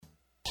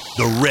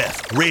The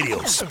Ref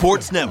Radio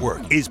Sports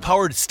Network is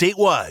powered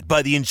statewide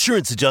by the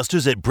insurance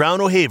adjusters at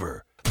Brown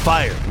O'Haver.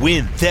 Fire,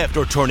 wind, theft,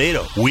 or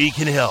tornado, we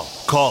can help.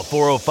 Call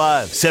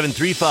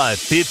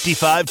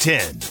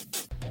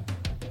 405-735-5510.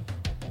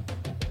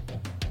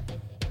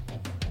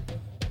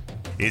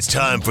 It's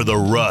time for The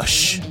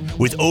Rush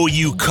with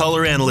OU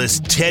color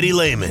analyst Teddy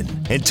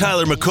Lehman and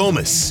Tyler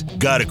McComas.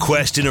 Got a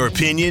question or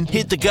opinion?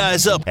 Hit the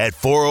guys up at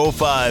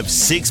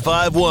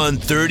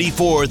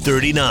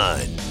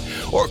 405-651-3439.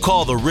 Or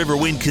call the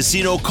Riverwind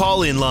Casino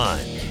call-in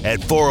line at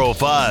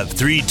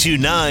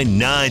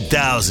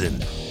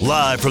 405-329-9000.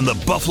 Live from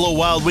the Buffalo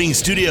Wild Wings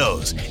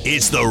studios,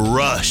 it's The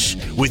Rush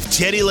with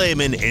Teddy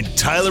Lehman and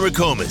Tyler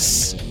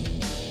McComas.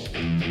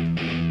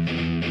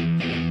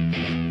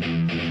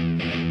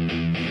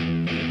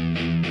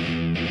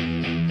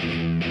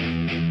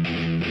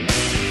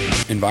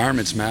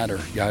 Environments matter.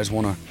 Guys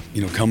want to,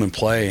 come and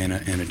play in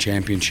a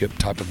championship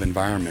type of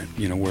environment,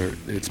 where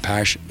it's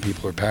passion.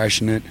 People are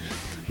passionate.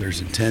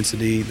 There's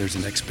intensity, there's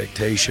an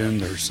expectation,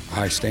 there's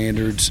high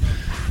standards,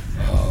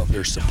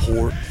 there's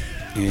support,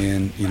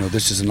 and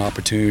this is an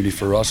opportunity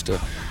for us to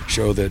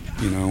show that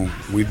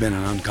we've been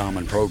an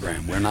uncommon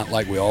program. We're not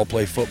like we all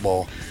play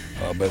football,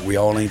 but we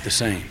all ain't the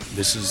same.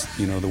 This is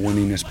the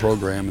winningest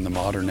program in the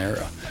modern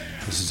era.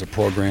 This is a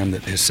program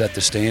that has set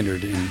the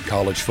standard in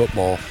college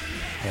football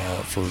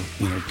for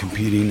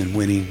competing and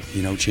winning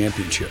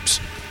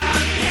championships.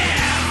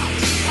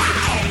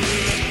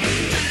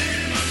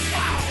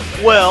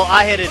 Well,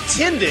 I had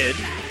intended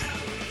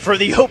for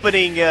the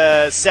opening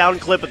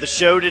sound clip of the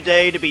show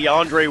today to be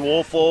Andre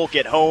Woolfolk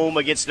at home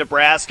against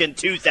Nebraska in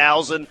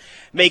 2000,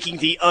 making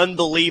the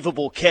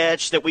unbelievable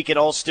catch that we can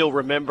all still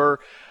remember.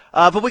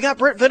 But we got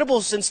Brent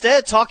Venables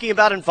instead talking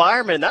about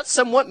environment, and that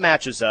somewhat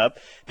matches up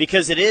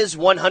because it is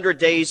 100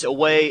 days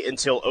away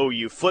until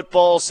OU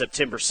football,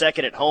 September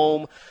 2nd at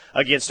home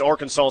against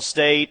Arkansas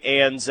State.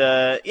 And,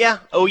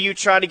 OU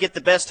trying to get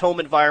the best home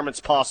environments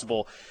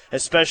possible,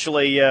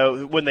 especially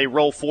when they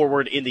roll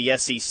forward in the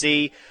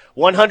SEC.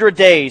 100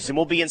 days, and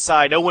we'll be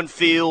inside Owen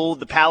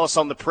Field, the Palace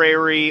on the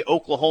Prairie,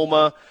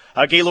 Oklahoma,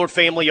 Gaylord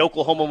Family,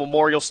 Oklahoma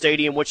Memorial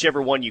Stadium,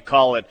 whichever one you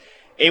call it.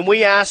 And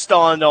we asked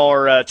on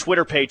our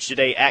Twitter page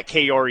today at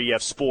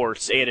KREF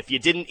Sports, and if you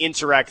didn't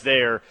interact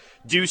there,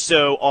 do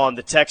so on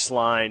the text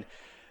line.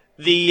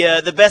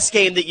 The best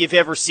game that you've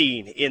ever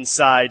seen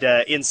inside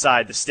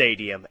the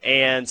stadium,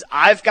 and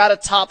I've got a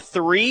top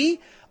three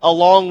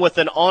along with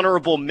an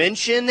honorable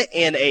mention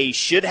and a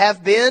should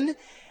have been.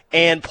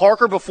 And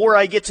Parker, before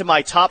I get to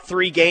my top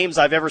three games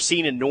I've ever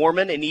seen in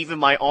Norman and even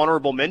my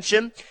honorable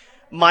mention,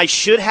 my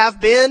should have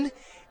been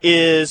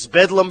is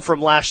Bedlam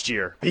from last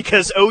year,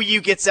 because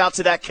OU gets out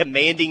to that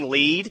commanding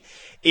lead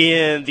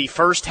in the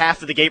first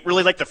half of the game,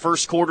 really like the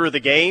first quarter of the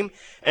game,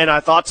 and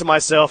I thought to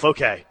myself,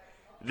 okay,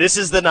 this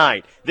is the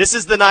night. This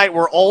is the night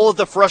where all of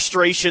the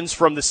frustrations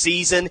from the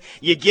season,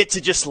 you get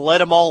to just let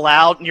them all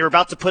out, and you're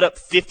about to put up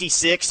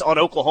 56 on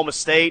Oklahoma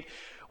State.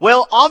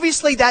 Well,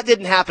 obviously that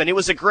didn't happen. It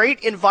was a great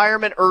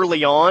environment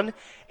early on,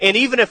 and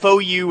even if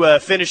OU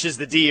finishes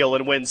the deal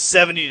and wins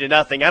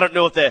 70-0, I don't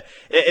know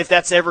if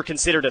that's ever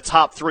considered a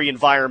top three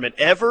environment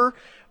ever,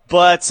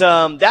 but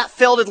that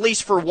felt at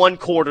least for one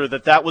quarter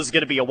that was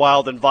going to be a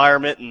wild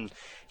environment. And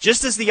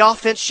just as the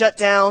offense shut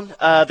down,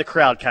 the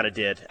crowd kind of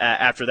did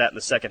after that in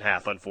the second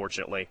half,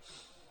 unfortunately.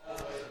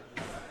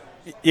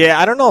 Yeah,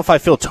 I don't know if I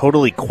feel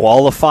totally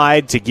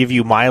qualified to give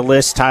you my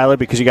list, Tyler,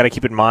 because you got to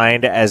keep in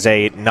mind, as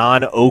a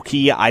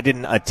non-Okie, I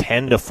didn't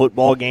attend a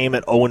football game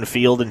at Owen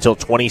Field until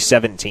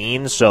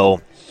 2017,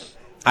 so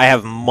I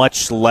have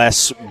much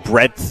less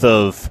breadth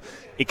of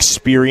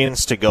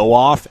experience to go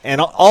off. And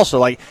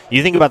also,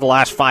 you think about the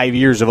last 5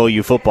 years of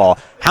OU football,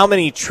 how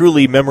many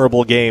truly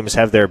memorable games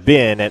have there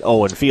been at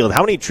Owen Field?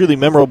 How many truly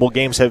memorable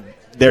games have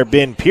there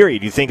been,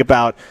 period? You think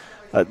about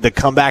the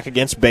comeback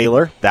against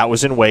Baylor. That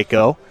was in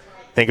Waco.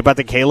 Think about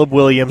the Caleb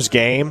Williams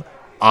game.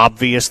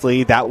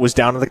 Obviously, that was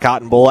down in the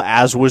Cotton Bowl,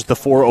 as was the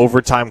 4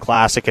 overtime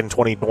classic in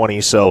 2020.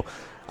 So,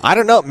 I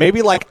don't know.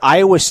 Maybe like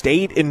Iowa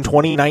State in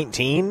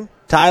 2019,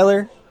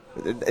 Tyler?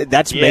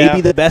 That's maybe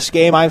the best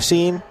game I've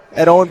seen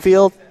at Owen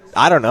Field.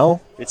 I don't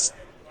know. It's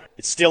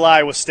still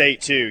Iowa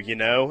State, too,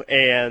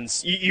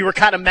 And you were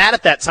kind of mad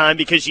at that time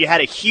because you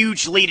had a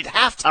huge lead at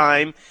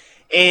halftime,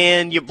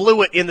 and you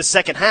blew it in the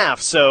second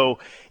half. So,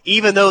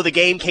 even though the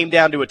game came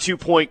down to a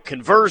 2-point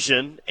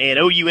conversion and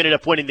OU ended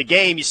up winning the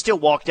game, you still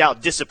walked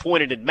out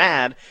disappointed and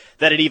mad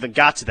that it even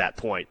got to that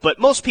point. But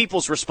most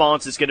people's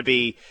response is going to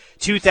be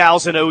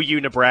 2000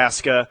 OU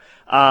Nebraska.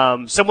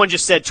 Someone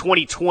just said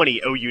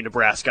 2020 OU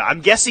Nebraska.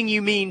 I'm guessing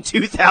you mean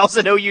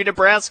 2000 OU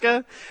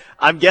Nebraska.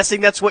 I'm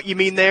guessing that's what you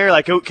mean there,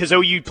 because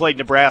OU played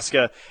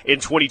Nebraska in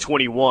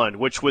 2021,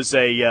 which was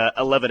a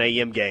 11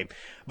 a.m. game.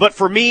 But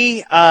for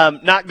me,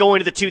 not going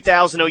to the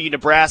 2000 OU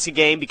Nebraska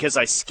game because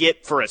I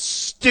skipped for a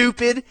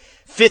stupid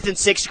 5th and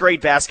 6th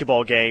grade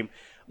basketball game.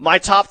 My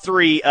top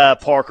three,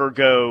 Parker,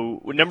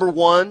 go number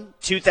 1,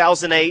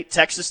 2008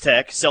 Texas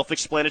Tech,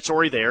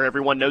 self-explanatory there.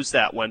 Everyone knows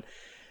that one.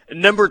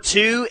 Number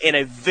 2, and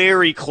a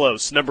very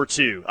close number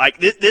 2.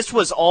 This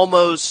was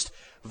almost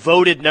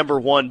voted number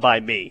one by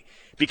me,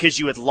 because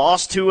you had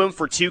lost to him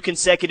for 2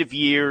 consecutive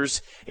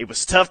years. It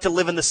was tough to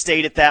live in the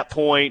state at that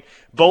point.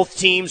 Both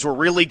teams were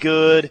really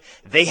good.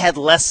 They had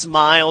Les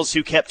Miles,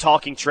 who kept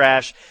talking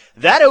trash.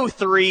 That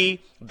 03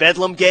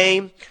 Bedlam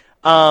game,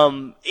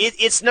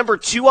 it's number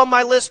 2 on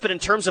my list, but in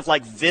terms of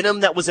like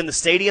venom that was in the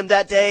stadium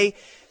that day,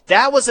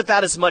 that was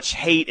about as much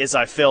hate as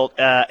I felt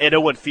at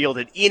Owen Field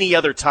at any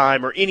other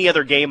time or any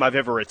other game I've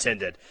ever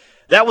attended.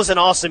 That was an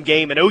awesome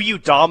game, and OU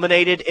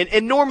dominated.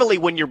 And normally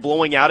when you're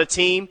blowing out a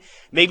team,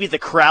 maybe the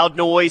crowd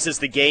noise as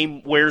the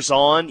game wears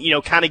on,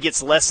 kind of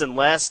gets less and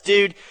less.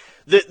 Dude,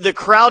 the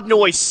crowd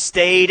noise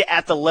stayed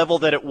at the level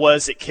that it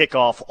was at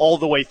kickoff all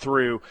the way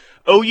through.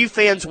 OU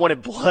fans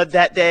wanted blood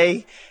that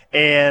day,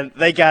 and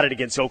they got it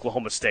against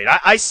Oklahoma State.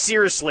 I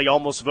seriously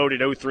almost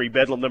voted 03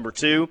 Bedlam number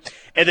 2.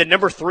 And then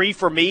number 3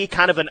 for me,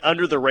 kind of an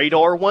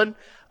under-the-radar one,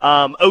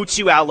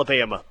 02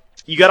 Alabama.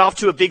 You got off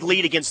to a big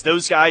lead against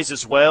those guys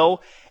as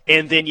well.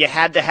 And then you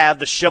had to have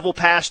the shovel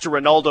pass to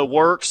Ronaldo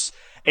Works,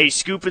 a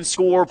scoop and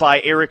score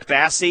by Eric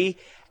Bassey.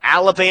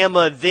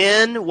 Alabama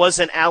then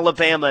wasn't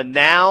Alabama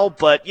now,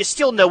 but you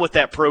still know what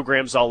that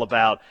program's all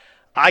about.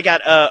 I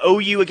got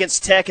OU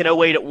against Tech in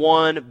 08 at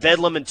 1,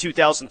 Bedlam in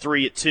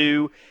 2003 at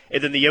 2,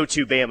 and then the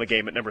 02 Bama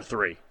game at number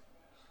 3.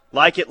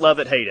 Like it, love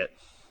it, hate it.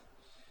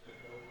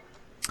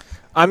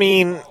 I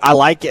mean, I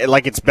like it.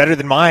 Like, it's better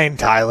than mine,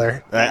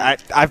 Tyler.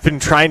 I've been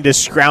trying to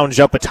scrounge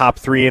up a top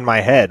 3 in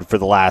my head for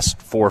the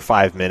last 4 or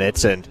 5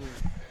 minutes, and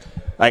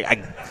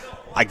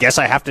I guess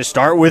I have to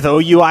start with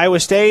OU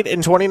Iowa State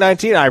in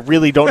 2019. I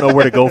really don't know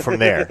where to go from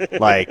there.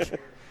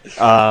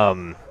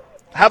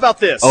 How about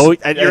this?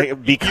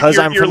 Because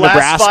I'm from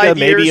Nebraska,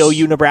 maybe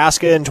OU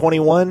Nebraska in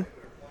 21.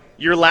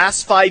 Your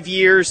last 5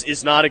 years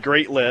is not a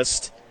great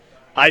list.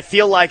 I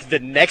feel like the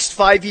next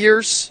 5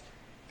 years,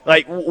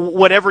 like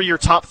whatever your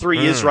top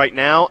 3 is right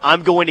now,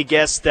 I'm going to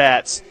guess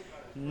that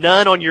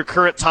none on your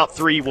current top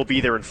 3 will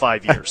be there in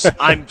 5 years.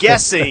 I'm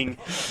guessing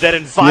that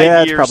in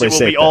 5 years it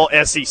will be all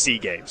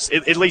SEC games,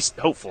 at least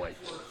hopefully.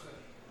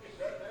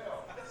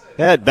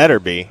 Yeah, it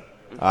better be.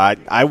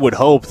 I would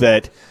hope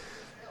that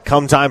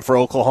come time for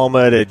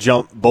Oklahoma to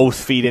jump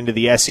both feet into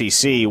the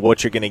SEC,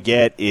 what you're going to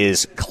get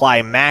is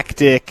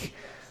climactic,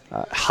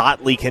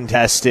 hotly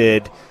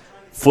contested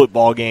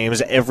football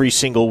games every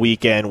single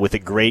weekend with a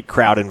great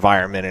crowd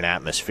environment and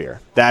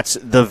atmosphere. That's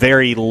the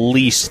very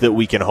least that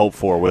we can hope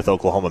for with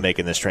Oklahoma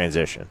making this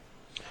transition.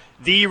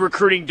 The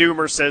recruiting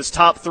doomer says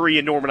top 3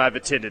 in Norman I've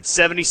attended.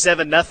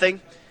 77-0,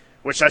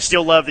 which I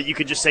still love that you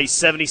can just say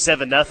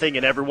 77-0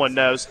 and everyone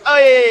knows, oh,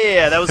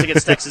 yeah, that was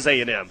against Texas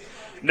A&M.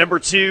 Number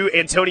 2,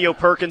 Antonio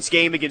Perkins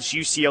game against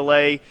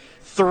UCLA.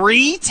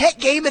 3, Tech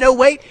game in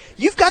 08.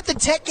 You've got the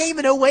Tech game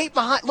in 08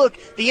 behind. Look,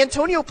 the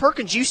Antonio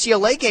Perkins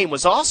UCLA game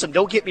was awesome,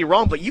 don't get me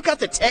wrong, but you got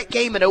the Tech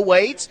game in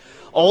 08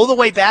 all the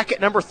way back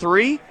at number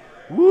 3.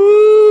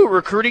 Woo,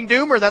 recruiting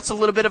doomer. That's a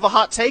little bit of a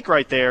hot take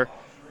right there.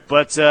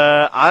 But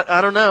I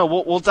don't know.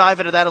 We'll dive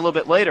into that a little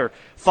bit later.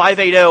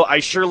 580, I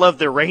sure love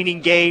the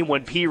reigning game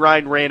when P.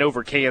 Ryan ran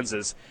over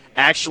Kansas.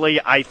 Actually,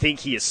 I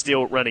think he is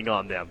still running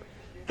on them.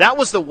 That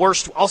was the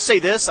worst. I'll say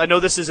this. I know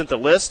this isn't the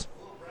list.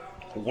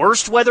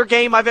 Worst weather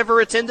game I've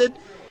ever attended.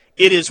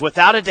 It is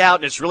without a doubt,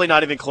 and it's really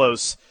not even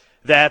close,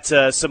 that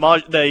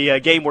the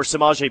game where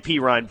Samaje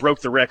Perine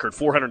broke the record,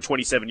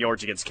 427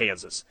 yards against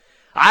Kansas.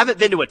 I haven't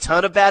been to a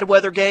ton of bad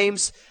weather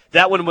games.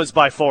 That one was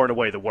by far and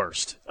away the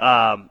worst.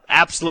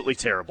 Absolutely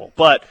terrible.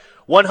 But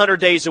 100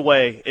 days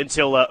away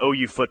until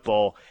OU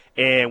football.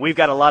 And we've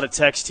got a lot of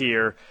text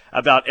here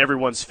about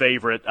everyone's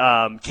favorite.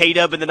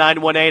 K-Dub in the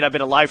 918, I've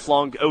been a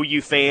lifelong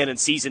OU fan and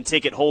season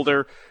ticket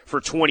holder for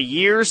 20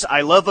 years.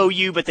 I love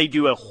OU, but they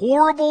do a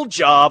horrible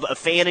job of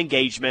fan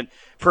engagement,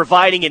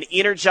 providing an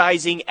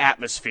energizing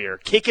atmosphere.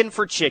 Kicking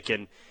for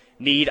chicken.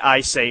 Need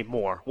I say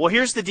more? Well,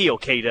 here's the deal,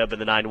 K-Dub in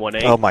the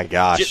 918. Oh, my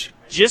gosh.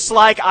 Just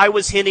like I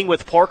was hinting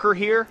with Parker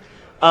here,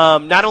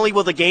 not only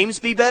will the games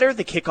be better,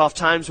 the kickoff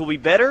times will be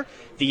better,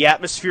 the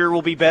atmosphere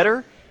will be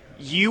better.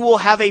 You will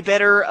have a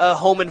better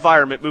home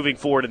environment moving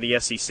forward in the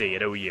SEC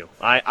at OU.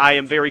 I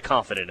am very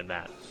confident in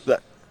that.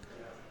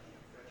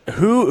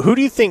 Who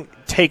do you think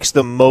takes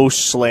the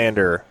most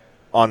slander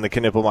on the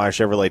Knippelmeyer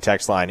Chevrolet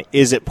text line?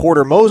 Is it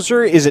Porter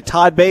Moser, is it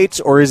Todd Bates,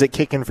 or is it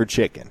Kicking for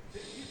Chicken?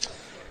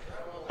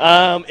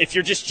 If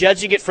you're just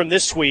judging it from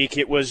this week,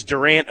 it was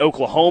Durant,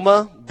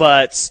 Oklahoma.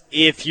 But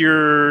if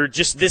you're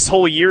just this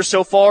whole year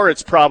so far,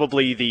 it's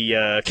probably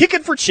the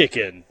Kicking for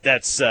Chicken.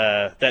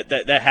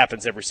 That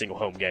happens every single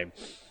home game.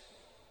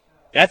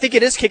 I think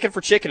it is Kicking for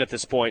Chicken at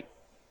this point.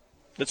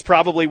 That's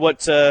probably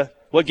what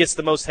gets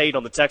the most hate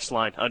on the text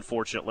line,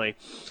 unfortunately.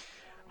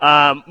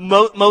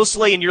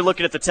 Mostly, and you're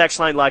looking at the text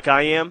line like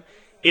I am,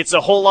 it's a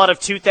whole lot of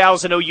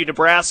 2000 OU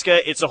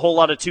Nebraska, it's a whole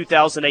lot of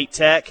 2008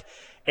 Tech,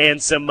 and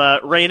some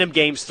random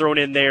games thrown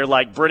in there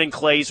like Brennan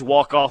Clay's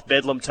walk-off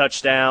Bedlam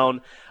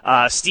touchdown,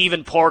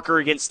 Stephen Parker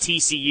against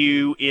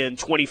TCU in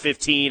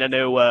 2015. I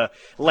know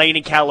Lane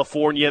in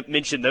California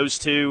mentioned those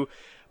two.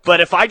 But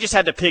if I just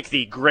had to pick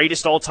the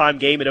greatest all-time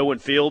game at Owen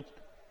Field,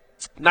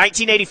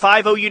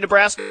 1985 OU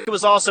Nebraska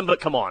was awesome, but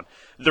come on.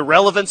 The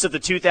relevance of the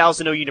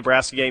 2000 OU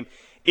Nebraska game,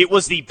 It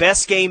was the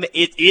best game.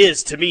 It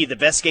is, to me, the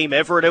best game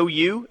ever at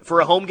OU for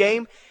a home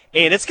game.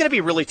 And it's going to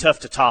be really tough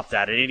to top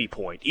that at any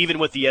point, even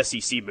with the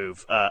SEC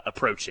move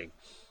approaching.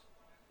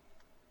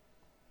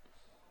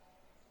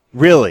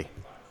 Really?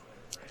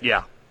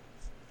 Yeah.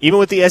 Even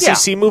with the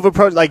SEC move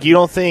approach, like you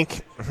don't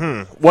think,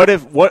 what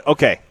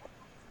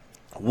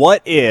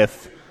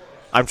if,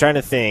 I'm trying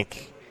to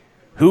think,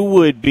 who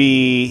would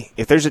be,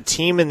 if there's a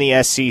team in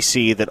the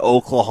SEC that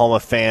Oklahoma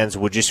fans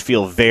would just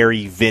feel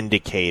very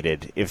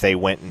vindicated if they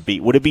went and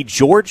beat, would it be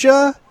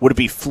Georgia? Would it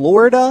be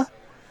Florida?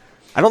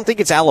 I don't think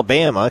it's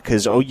Alabama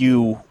because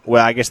OU,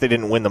 well, I guess they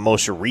didn't win the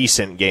most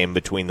recent game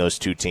between those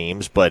two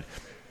teams, but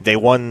they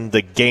won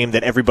the game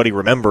that everybody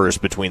remembers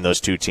between those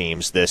two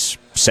teams this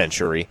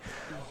century.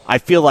 I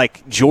feel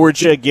like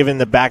Georgia, given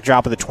the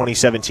backdrop of the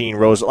 2017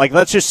 Rose, like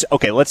let's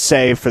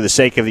say for the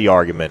sake of the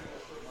argument,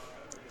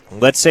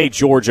 let's say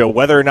Georgia,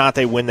 whether or not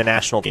they win the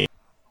national game,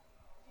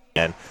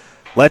 and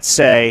let's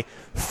say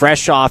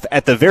fresh off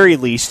at the very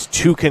least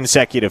 2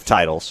 consecutive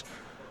titles,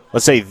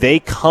 let's say they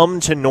come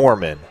to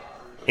Norman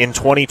in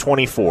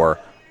 2024,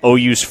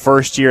 OU's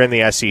first year in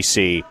the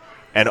SEC,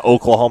 and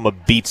Oklahoma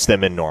beats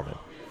them in Norman.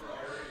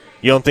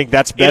 You don't think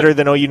that's better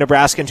than OU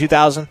Nebraska in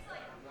 2000?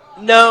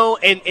 No,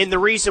 and the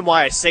reason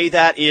why I say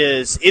that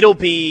is it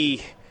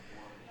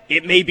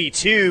may be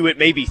 2, it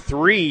may be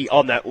 3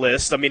 on that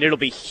list. I mean, it'll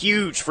be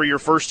huge for your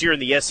first year in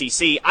the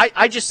SEC.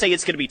 I just say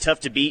it's going to be tough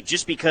to beat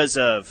just because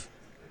of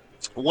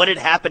what had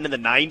happened in the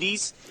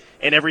 90s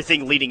and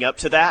everything leading up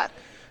to that.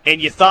 And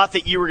you thought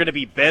that you were going to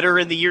be better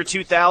in the year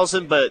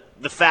 2000, but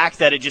the fact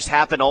that it just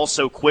happened all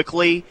so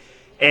quickly,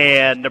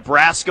 and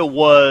Nebraska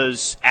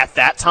was, at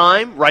that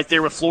time, right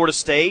there with Florida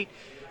State,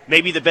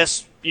 maybe the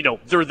best,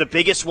 they're the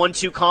biggest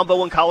 1-2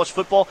 combo in college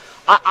football.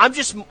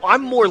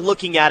 I'm more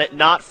looking at it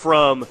not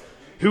from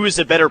who is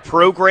a better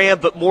program,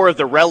 but more of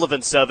the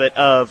relevance of it,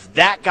 of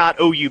that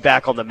got OU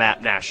back on the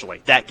map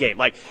nationally, that game.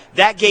 Like,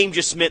 that game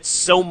just meant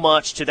so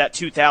much to that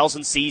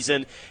 2000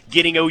 season,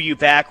 getting OU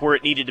back where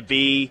it needed to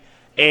be.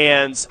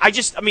 And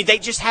they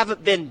just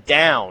haven't been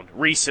down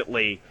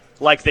recently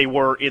like they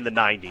were in the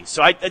 90s.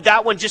 So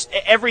that one, just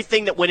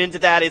everything that went into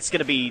that, it's going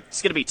to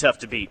be tough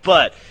to beat.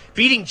 But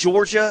beating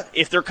Georgia,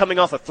 if they're coming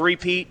off a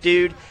three-peat,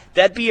 dude,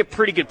 that'd be a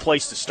pretty good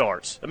place to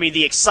start. I mean,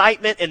 the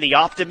excitement and the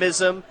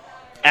optimism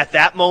at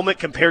that moment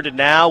compared to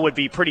now would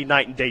be pretty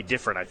night and day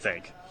different, I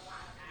think.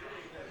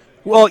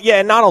 Well, yeah,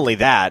 and not only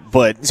that,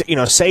 but,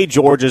 say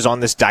Georgia's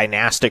on this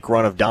dynastic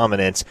run of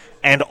dominance,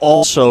 and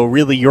also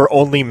really your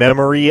only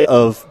memory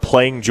of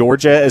playing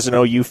Georgia as an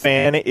OU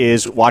fan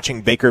is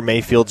watching Baker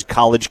Mayfield's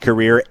college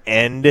career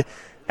end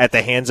at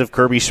the hands of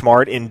Kirby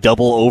Smart in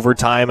double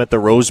overtime at the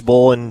Rose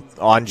Bowl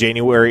on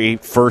January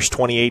 1st,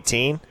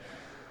 2018.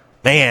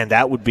 Man,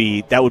 that would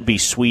be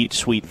sweet,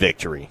 sweet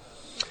victory.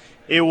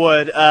 It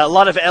would. A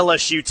lot of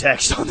LSU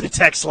text on the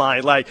text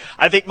line. Like,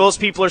 I think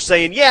most people are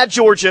saying, yeah,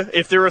 Georgia,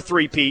 if they're a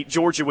three-peat,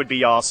 Georgia would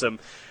be awesome.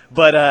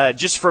 But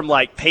just from,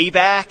 like,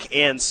 payback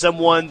and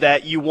someone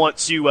that you want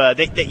to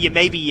that you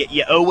maybe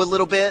you owe a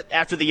little bit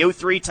after the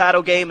 03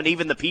 title game and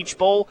even the Peach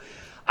Bowl,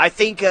 I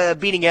think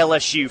beating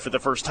LSU for the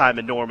first time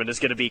in Norman is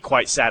going to be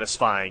quite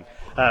satisfying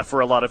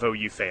for a lot of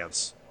OU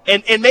fans.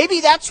 And maybe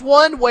that's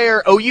one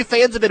where OU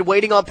fans have been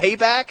waiting on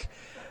payback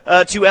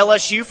to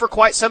LSU for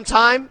quite some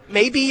time.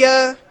 Maybe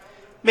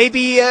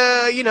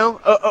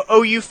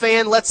OU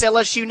fan lets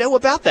LSU know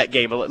about that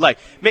game. Like,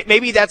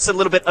 maybe that's a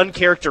little bit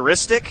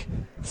uncharacteristic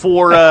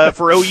for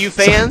OU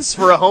fans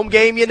for a home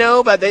game,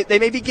 but they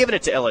may be giving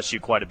it to LSU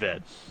quite a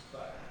bit.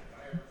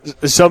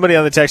 Somebody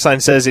on the text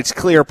line says it's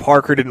clear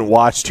Parker didn't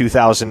watch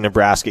 2000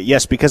 Nebraska.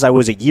 Yes, because I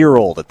was a year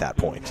old at that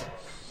point.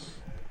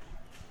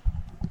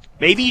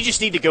 Maybe you just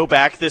need to go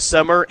back this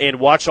summer and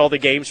watch all the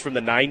games from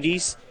the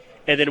 90s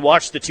and then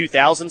watch the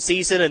 2000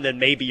 season, and then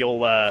maybe you'll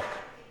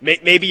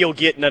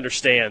get and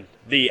understand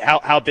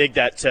how big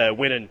that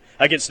win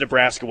against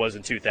Nebraska was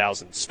in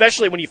 2000,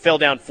 especially when you fell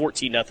down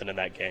 14-0 in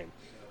that game.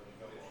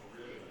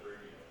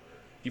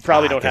 You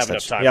probably don't have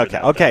enough time for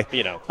that. Okay.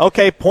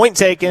 Okay, point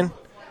taken.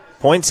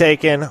 Point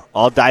taken.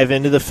 I'll dive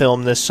into the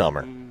film this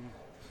summer.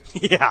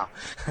 Yeah.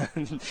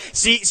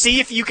 see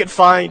if you can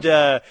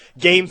find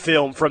game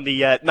film from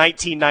the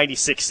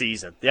 1996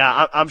 season.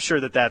 Yeah, I'm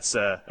sure that's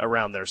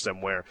around there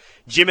somewhere.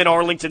 Jim in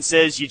Arlington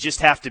says you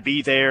just have to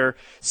be there.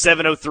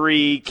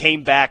 703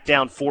 came back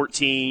down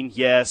 14.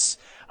 Yes.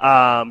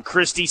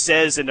 Christie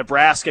says and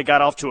Nebraska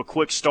got off to a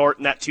quick start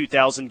in that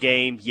 2000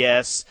 game.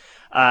 Yes.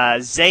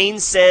 Zane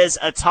says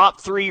a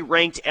top 3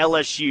 ranked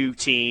LSU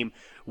team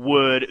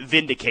would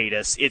vindicate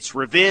us. It's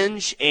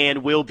revenge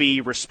and will be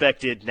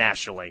respected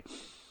nationally.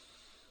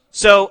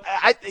 So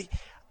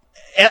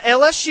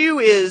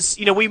LSU is,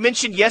 we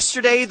mentioned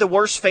yesterday the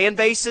worst fan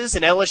bases,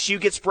 and LSU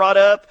gets brought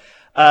up.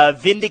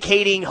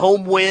 Vindicating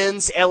home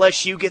wins,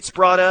 LSU gets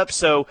brought up.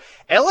 So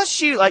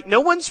LSU, no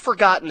one's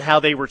forgotten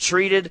how they were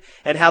treated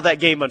and how that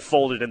game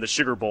unfolded in the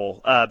Sugar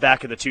Bowl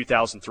back in the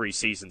 2003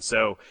 season.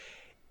 So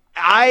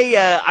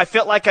I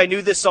felt like I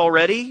knew this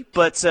already,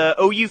 but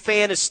OU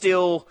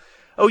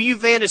OU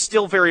fan is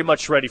still very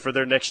much ready for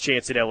their next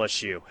chance at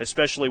LSU,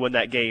 especially when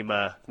that game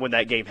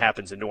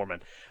happens in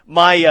Norman.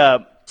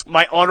 My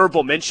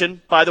honorable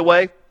mention, by the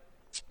way,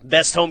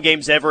 best home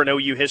games ever in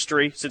OU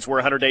history since we're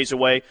 100 days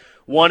away.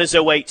 1 is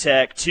 08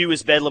 Tech, 2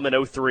 is Bedlam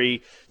in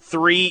 03,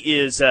 3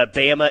 is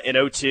Bama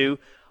in 02.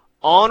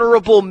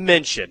 Honorable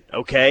mention,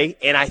 okay?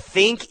 And I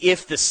think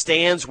if the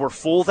stands were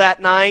full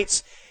that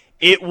night,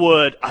 it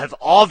would have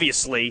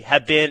obviously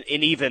have been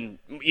an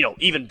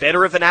even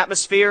better of an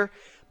atmosphere.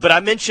 But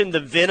I mentioned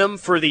the venom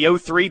for the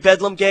 03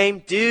 Bedlam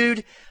game.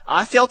 Dude,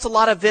 I felt a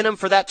lot of venom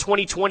for that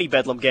 2020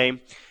 Bedlam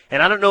game.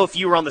 And I don't know if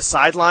you were on the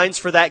sidelines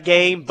for that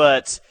game,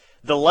 but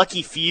the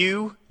lucky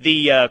few,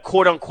 the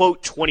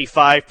quote-unquote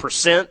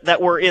 25%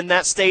 that were in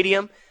that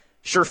stadium,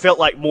 sure felt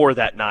like more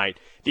that night.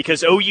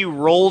 Because OU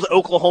rolled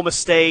Oklahoma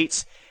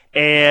State,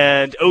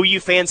 and OU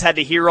fans had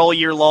to hear all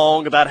year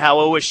long about how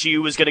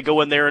OSU was going to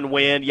go in there and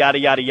win, yada,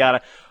 yada,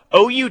 yada.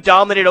 OU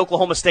dominated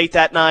Oklahoma State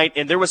that night,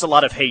 and there was a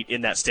lot of hate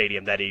in that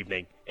stadium that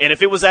evening. And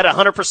if it was at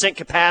 100%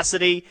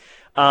 capacity,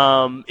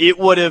 it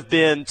would have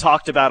been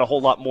talked about a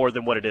whole lot more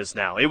than what it is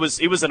now. It was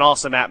an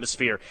awesome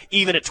atmosphere,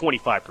 even at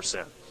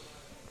 25%.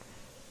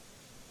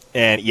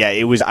 And, yeah,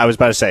 I was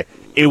about to say,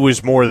 it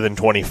was more than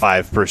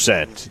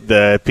 25%.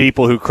 The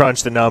people who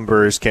crunch the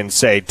numbers can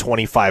say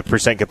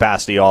 25%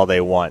 capacity all they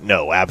want.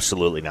 No,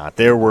 absolutely not.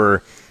 There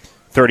were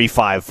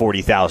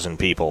 40,000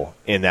 people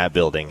in that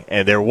building,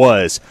 and there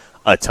was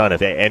a ton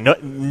of it. And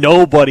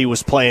nobody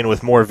was playing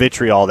with more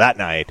vitriol that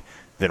night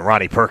than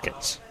Ronnie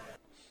Perkins.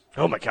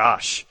 Oh, my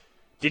gosh.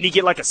 Didn't he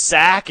get like a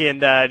sack,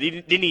 and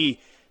didn't he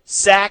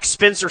sack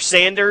Spencer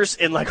Sanders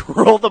and like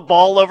roll the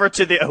ball over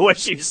to the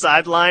OSU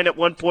sideline at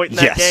one point in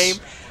that game?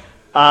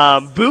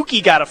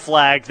 Buki got a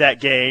flag that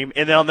game,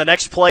 and then on the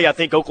next play, I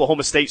think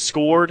Oklahoma State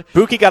scored.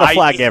 Buki got a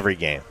flag every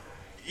game.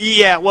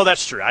 Yeah, well,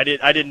 that's true. I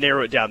didn't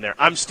narrow it down there.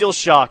 I'm still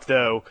shocked,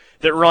 though,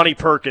 that Ronnie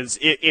Perkins,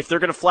 if they're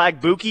going to flag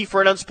Buki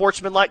for an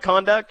unsportsmanlike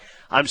conduct,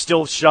 I'm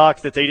still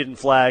shocked that they didn't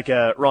flag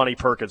Ronnie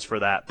Perkins for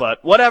that.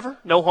 But whatever,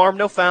 no harm,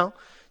 no foul.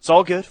 It's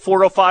all good.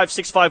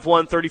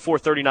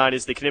 405-651-3439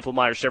 is the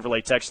Knippelmeyer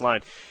Chevrolet text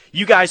line.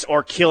 You guys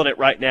are killing it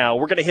right now.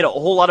 We're going to hit a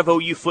whole lot of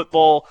OU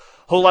football,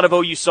 whole lot of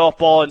OU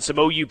softball, and some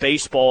OU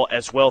baseball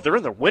as well. They're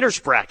in the winner's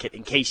bracket,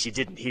 in case you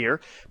didn't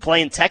hear.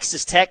 Playing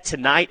Texas Tech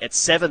tonight at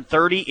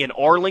 7:30 in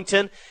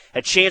Arlington.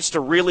 A chance to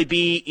really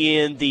be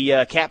in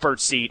the catbird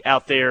seat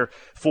out there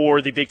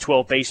for the Big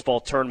 12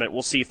 baseball tournament.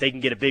 We'll see if they can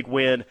get a big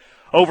win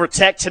over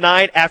Tech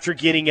tonight after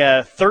getting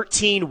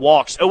 13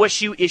 walks.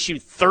 OSU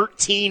issued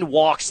 13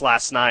 walks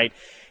last night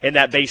in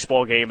that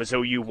baseball game as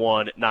OU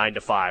won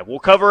 9-5. We'll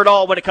cover it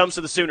all when it comes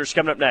to the Sooners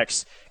coming up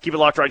next. Keep it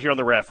locked right here on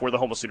The Ref. We're the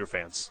home of Sooner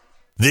fans.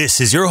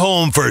 This is your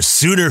home for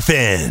Sooner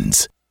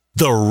fans.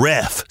 The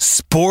Ref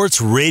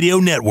Sports Radio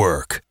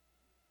Network.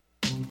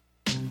 I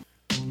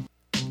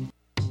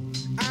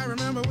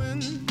remember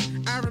when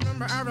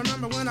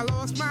I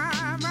lost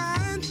my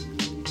mind.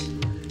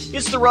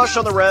 It's The Rush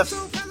on The Ref.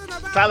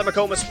 Tyler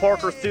McComas,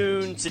 Parker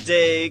Thune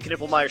today.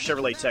 Knippelmeyer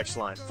Chevrolet text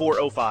line,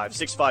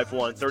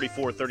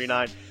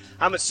 405-651-3439.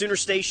 I'm at Sooner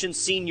Station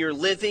Senior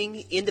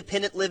Living.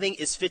 Independent living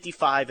is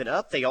 55 and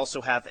up. They also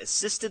have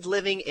assisted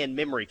living and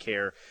memory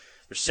care.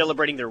 They're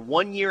celebrating their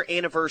 1-year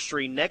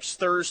anniversary next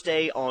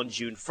Thursday on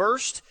June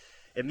 1st.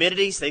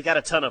 Amenities, they've got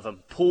a ton of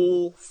them.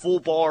 Pool, full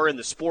bar in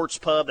the sports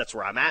pub, that's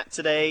where I'm at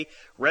today.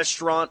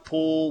 Restaurant,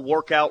 pool,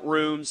 workout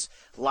rooms,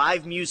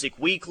 live music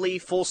weekly,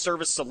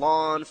 full-service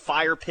salon,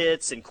 fire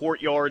pits and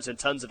courtyards, and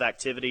tons of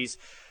activities.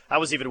 I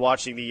was even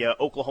watching the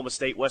Oklahoma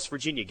State-West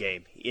Virginia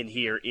game in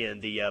here in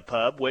the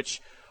pub,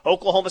 which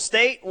Oklahoma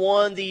State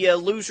won the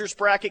losers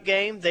bracket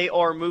game. They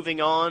are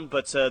moving on,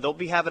 but they'll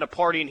be having a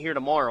party in here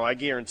tomorrow, I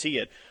guarantee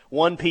it.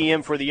 1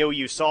 p.m. for the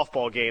OU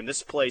softball game.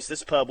 This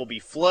pub will be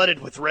flooded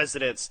with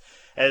residents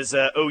as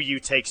OU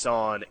takes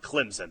on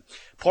Clemson.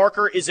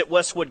 Parker is at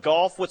Westwood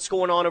Golf. What's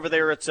going on over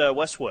there at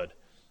Westwood?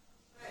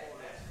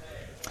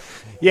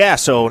 Yeah,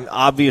 so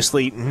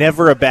obviously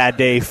never a bad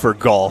day for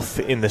golf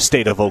in the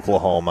state of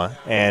Oklahoma,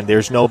 and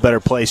there's no better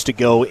place to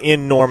go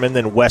in Norman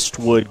than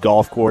Westwood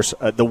Golf Course.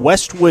 The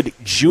Westwood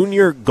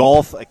Junior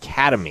Golf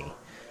Academy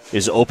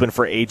is open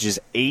for ages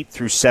 8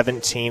 through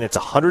 17. It's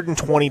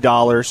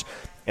 $120.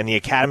 And the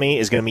Academy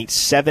is going to meet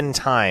 7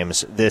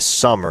 times this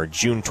summer,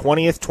 June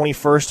 20th,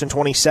 21st, and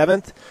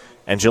 27th,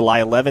 and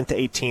July 11th,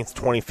 18th,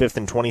 25th,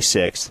 and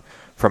 26th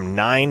from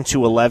 9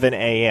 to 11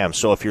 a.m.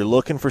 So if you're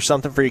looking for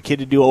something for your kid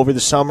to do over the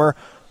summer,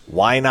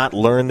 why not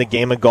learn the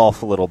game of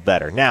golf a little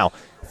better? Now,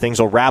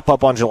 things will wrap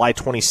up on July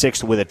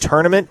 26th with a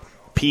tournament,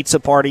 pizza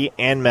party,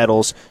 and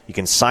medals. You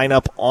can sign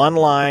up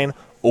online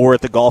or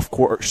at the Golf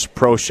Course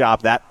Pro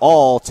Shop. That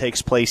all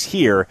takes place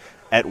here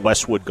at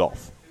Westwood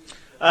Golf.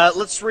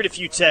 Let's read a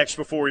few texts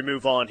before we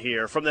move on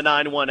here. From the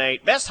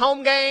 918, best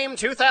home game,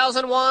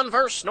 2001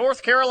 versus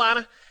North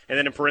Carolina. And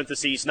then in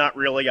parentheses, not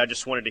really, I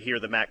just wanted to hear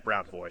the Mac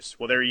Brown voice.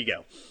 Well, there you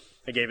go.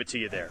 I gave it to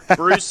you there.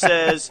 Bruce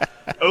says,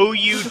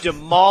 OU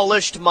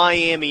demolished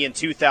Miami in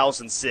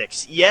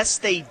 2006. Yes,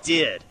 they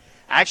did.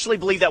 I actually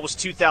believe that was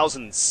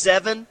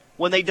 2007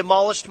 when they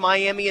demolished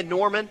Miami and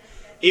Norman.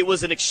 It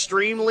was an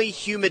extremely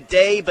humid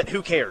day, but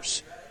who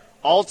cares?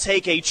 I'll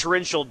take a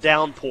torrential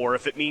downpour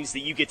if it means that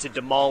you get to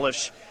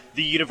demolish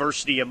the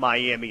University of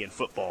Miami in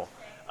football.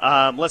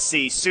 Let's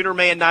see.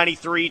 Soonerman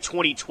 93,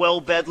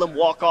 2012 Bedlam,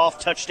 walk-off,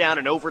 touchdown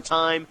in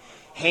overtime.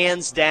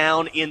 Hands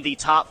down in the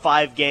top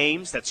 5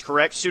 games. That's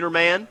correct,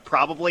 Soonerman.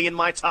 Probably in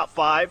my top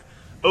 5.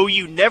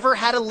 OU never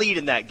had a lead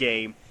in that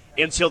game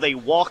until they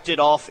walked it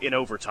off in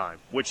overtime,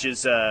 which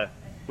is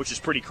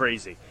pretty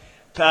crazy.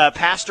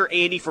 Pastor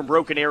Andy from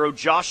Broken Arrow,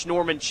 Josh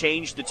Norman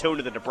changed the tone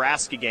of the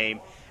Nebraska game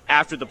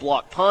after the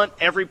block punt.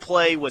 Every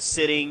play was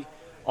sitting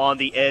on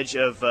the edge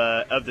of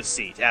the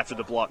seat after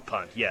the block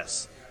punt,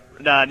 yes.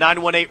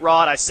 918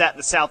 Rod, I sat in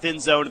the south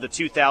end zone of the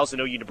 2000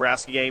 OU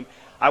Nebraska game.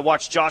 I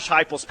watched Josh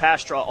Heupel's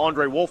pass draw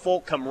Andre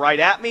Woolfolk come right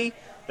at me.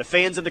 The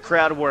fans in the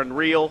crowd were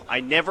unreal. I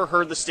never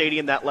heard the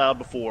stadium that loud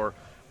before.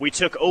 We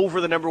took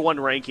over the number 1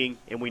 ranking,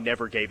 and we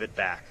never gave it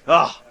back.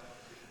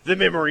 The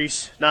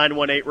memories,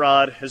 918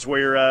 Rod, as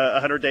we're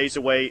 100 days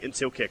away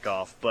until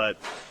kickoff. But,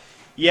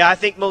 yeah, I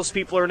think most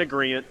people are in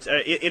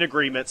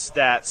agreements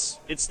that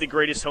it's the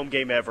greatest home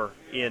game ever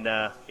in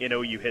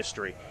OU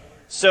history.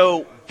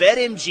 So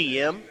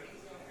BetMGM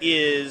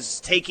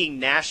is taking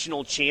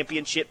national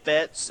championship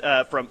bets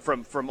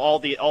from all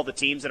the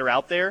teams that are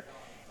out there.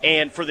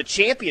 And for the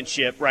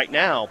championship right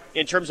now,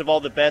 in terms of all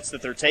the bets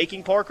that they're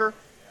taking, Parker,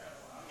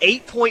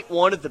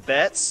 8.1 of the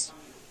bets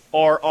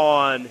are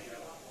on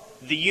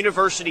the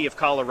University of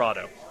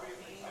Colorado.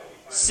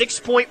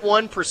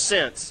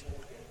 6.1%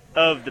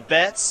 of the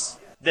bets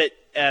that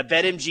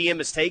BetMGM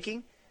is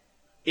taking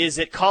is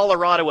at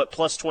Colorado at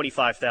plus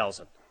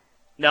 25,000.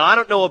 Now, I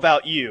don't know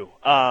about you.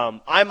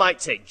 I might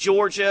take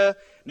Georgia.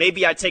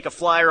 Maybe I'd take a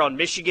flyer on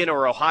Michigan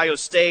or Ohio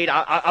State.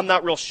 I'm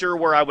not real sure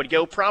where I would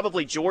go.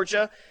 Probably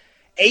Georgia.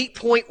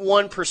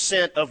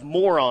 8.1% of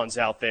morons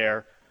out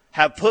there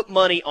have put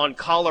money on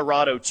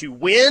Colorado to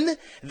win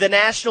the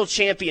national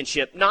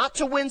championship, not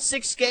to win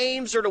 6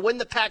 games or to win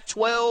the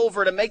Pac-12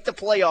 or to make the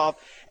playoff.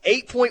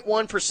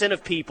 8.1%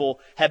 of people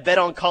have bet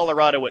on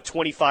Colorado at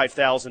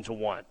 25,000 to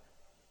 1.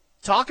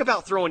 Talk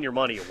about throwing your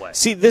money away.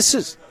 See, this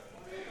is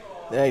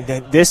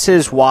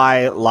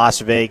why Las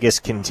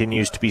Vegas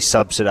continues to be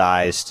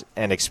subsidized.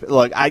 And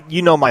look,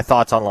 you know my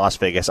thoughts on Las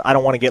Vegas. I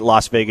don't want to get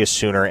Las Vegas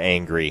Sooner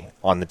angry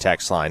on the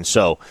text line,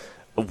 so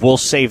we'll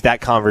save that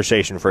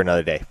conversation for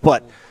another day.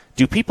 But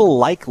do people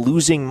like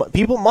losing?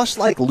 People must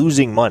like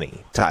losing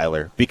money,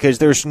 Tyler, because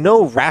there's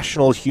no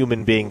rational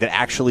human being that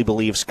actually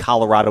believes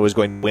Colorado is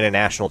going to win a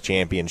national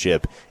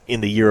championship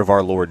in the year of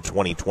our Lord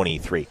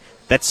 2023.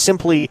 That's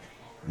simply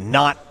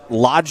not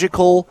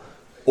logical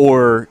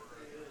or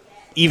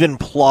even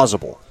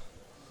plausible.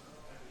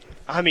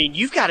 I mean,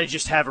 you've got to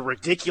just have a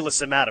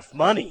ridiculous amount of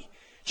money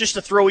just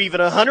to throw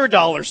even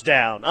 $100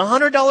 down.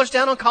 $100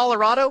 down on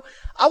Colorado?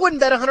 I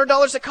wouldn't bet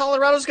 $100 that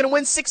Colorado's going to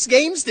win 6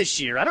 games this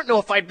year. I don't know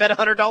if I'd bet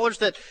 $100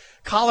 that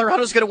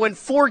Colorado's going to win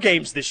 4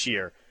 games this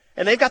year.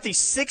 And they've got the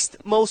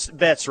 6th most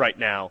bets right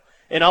now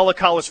in all of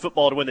college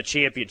football to win the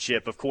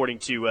championship, according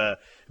to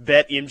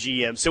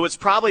BetMGM. So it's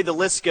probably, the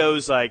list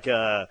goes like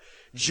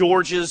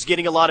Georgia's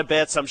getting a lot of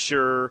bets, I'm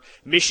sure.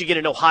 Michigan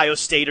and Ohio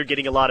State are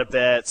getting a lot of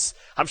bets.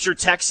 I'm sure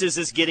Texas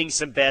is getting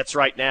some bets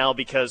right now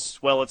because,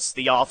 well, it's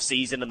the off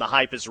season and the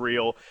hype is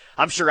real.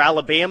 I'm sure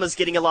Alabama's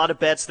getting a lot of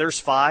bets. There's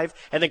 5.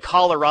 And then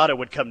Colorado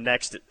would come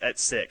next at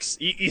 6.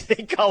 You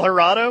think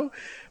Colorado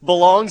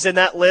belongs in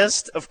that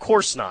list? Of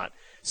course not.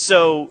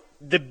 So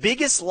the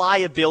biggest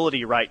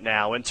liability right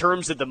now in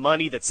terms of the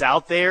money that's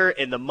out there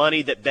and the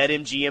money that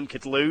BetMGM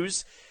could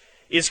lose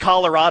is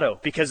Colorado,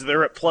 because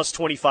they're at plus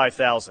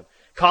 25,000.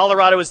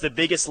 Colorado is the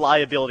biggest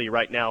liability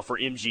right now for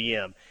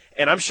MGM.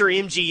 And I'm sure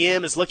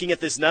MGM is looking at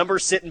this number,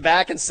 sitting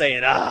back and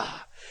saying,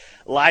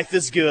 life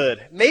is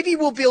good. Maybe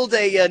we'll build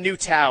a new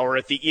tower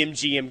at the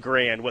MGM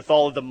Grand with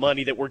all of the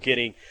money that we're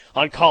getting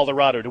on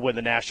Colorado to win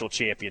the national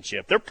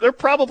championship. They're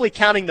probably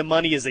counting the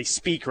money as they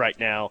speak right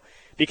now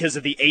because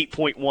of the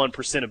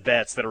 8.1% of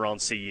bets that are on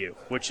CU,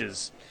 which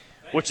is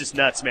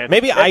nuts, man.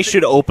 Maybe I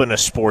should open a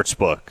sports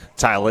book,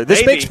 Tyler.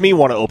 This makes me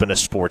want to open a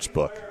sports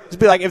book. Just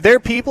be like, if there are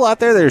people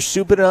out there that are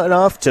stupid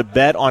enough to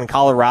bet on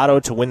Colorado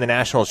to win the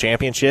national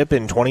championship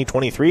in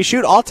 2023,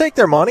 shoot, I'll take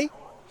their money.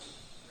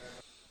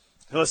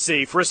 Let's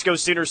see. Frisco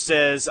Sooner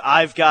says,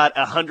 I've got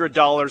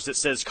 $100 that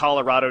says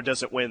Colorado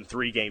doesn't win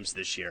 3 games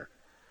this year.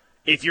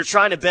 If you're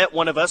trying to bet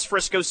one of us,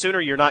 Frisco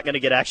Sooner, you're not going to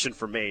get action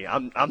from me.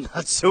 I'm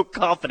not so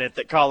confident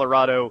that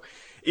Colorado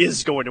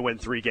is going to win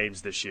 3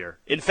 games this year.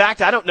 In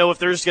fact, I don't know if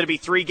there's going to be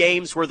 3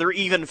 games where they're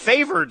even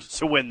favored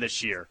to win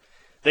this year.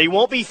 They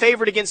won't be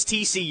favored against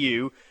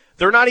TCU.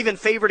 They're not even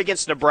favored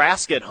against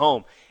Nebraska at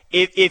home.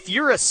 If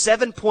you're a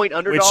 7-point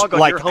underdog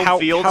on your home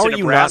field to Nebraska, how are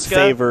you not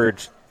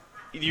favored?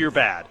 You're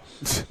bad.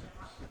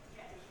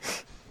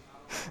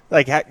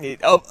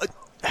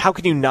 How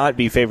can you not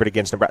be favored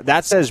against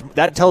Nebraska?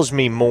 That tells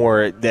me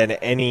more than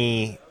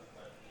any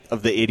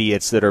of the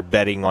idiots that are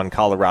betting on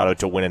Colorado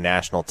to win a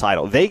national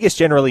title. Vegas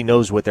generally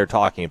knows what they're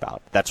talking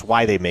about. That's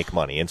why they make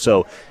money. And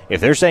so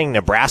if they're saying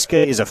Nebraska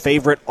is a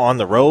favorite on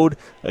the road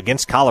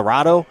against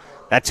Colorado,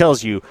 that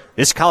tells you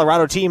this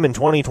Colorado team in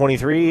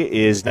 2023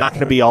 is not going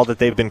to be all that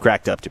they've been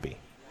cracked up to be.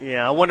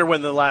 Yeah, I wonder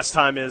when the last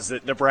time is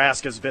that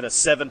Nebraska's been a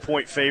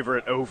 7-point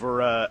favorite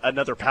over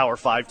another Power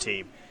 5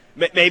 team.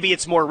 Maybe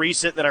it's more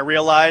recent than I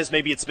realized.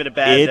 Maybe it's been a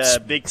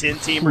bad Big Ten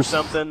team or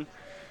something.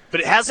 But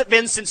it hasn't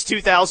been since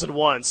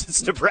 2001,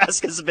 since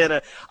Nebraska's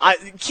been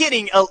I'm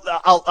kidding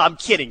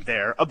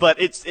there,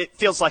 but it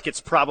feels like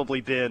it's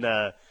probably been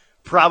a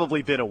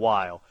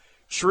while.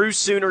 True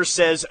Sooner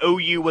says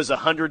OU was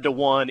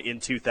 100-1 in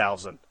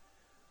 2000.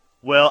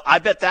 Well, I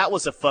bet that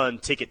was a fun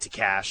ticket to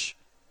cash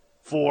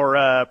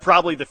for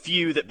probably the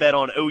few that bet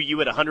on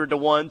OU at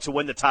 100-1 to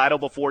win the title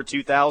before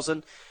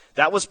 2000.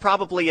 That was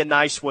probably a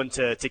nice one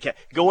to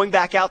going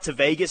back out to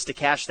Vegas to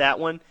cash that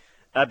one.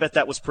 I bet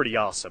that was pretty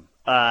awesome.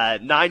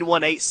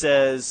 918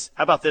 says,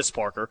 how about this,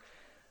 Parker?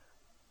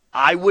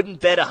 I wouldn't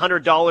bet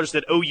 $100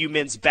 that OU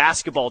men's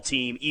basketball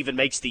team even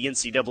makes the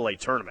NCAA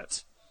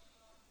tournament.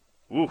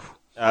 Ooh.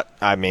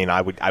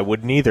 I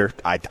wouldn't either.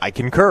 I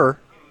concur.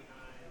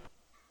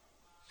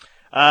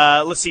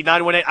 Let's see,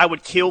 918. I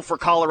would kill for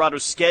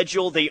Colorado's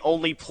schedule. They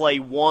only play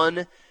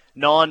one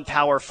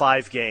non-Power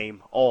 5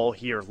 game all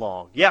year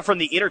long. Yeah, from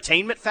the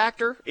entertainment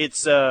factor,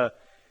 it's a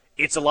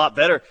lot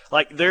better.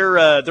 Like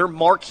their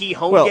marquee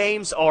home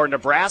games are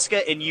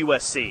Nebraska and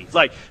USC.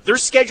 Like their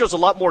schedule's a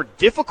lot more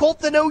difficult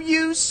than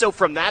OU's. So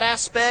from that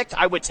aspect,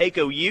 I would take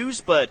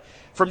OU's. But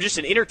from just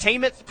an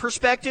entertainment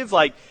perspective,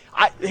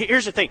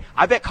 here's the thing: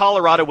 I bet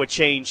Colorado would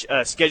change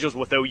schedules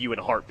with OU in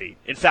a heartbeat.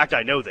 In fact,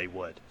 I know they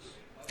would.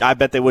 I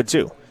bet they would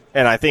too.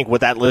 And I think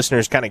what that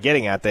listener's kind of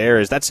getting at there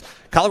is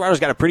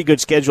Colorado's got a pretty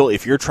good schedule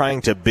if you're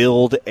trying to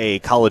build a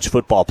college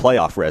football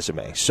playoff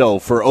resume. So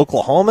for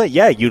Oklahoma,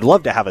 yeah, you'd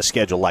love to have a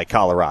schedule like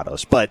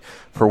Colorado's. But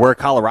for where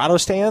Colorado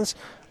stands,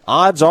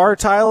 odds are,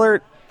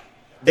 Tyler,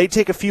 they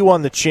take a few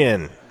on the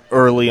chin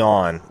early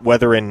on,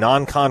 whether in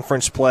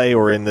non-conference play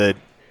or in the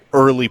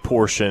early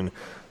portion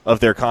of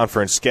their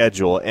conference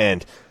schedule.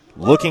 And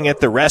looking at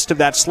the rest of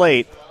that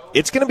slate,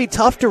 it's going to be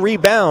tough to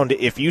rebound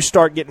if you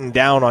start getting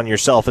down on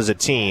yourself as a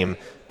team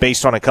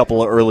based on a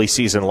couple of early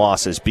season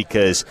losses,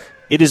 because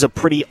it is a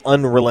pretty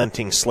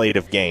unrelenting slate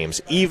of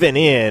games. Even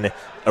in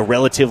a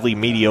relatively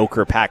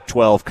mediocre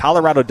Pac-12,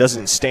 Colorado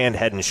doesn't stand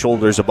head and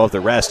shoulders above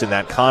the rest in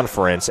that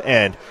conference,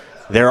 and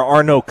there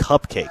are no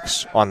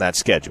cupcakes on that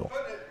schedule.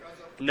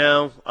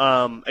 No,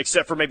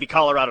 except for maybe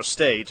Colorado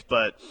State,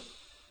 but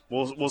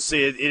we'll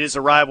see. It is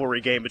a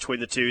rivalry game between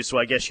the two, so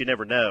I guess you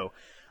never know.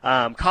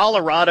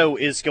 Colorado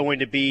is going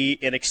to be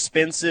an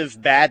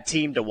expensive, bad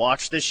team to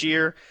watch this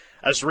year.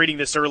 I was reading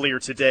this earlier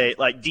today.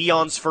 Like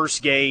Deion's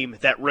first game,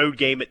 that road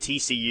game at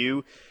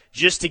TCU,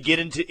 just to get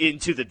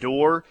into the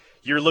door,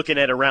 you're looking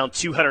at around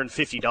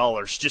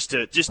 $250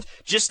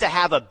 just to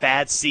have a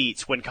bad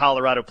seats when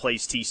Colorado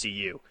plays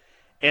TCU.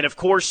 And of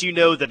course, you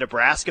know the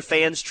Nebraska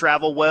fans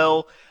travel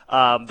well.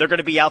 They're going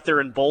to be out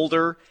there in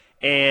Boulder,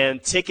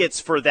 and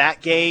tickets for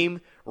that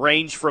game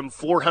range from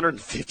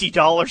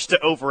 $450 to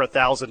over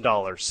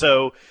 $1,000.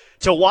 So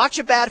to watch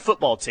a bad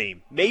football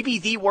team, maybe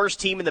the worst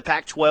team in the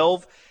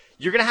Pac-12,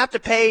 you're going to have to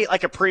pay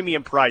like a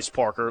premium price,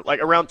 Parker, like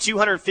around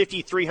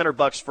 $250,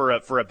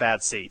 $300 for a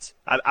bad seat.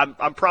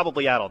 I'm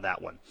probably out on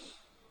that one.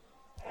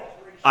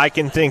 I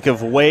can think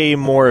of way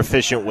more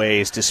efficient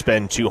ways to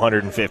spend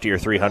 $250 or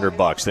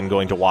 $300 than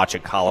going to watch a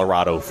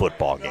Colorado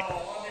football game.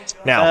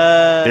 Now,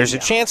 there's a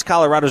chance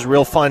Colorado's a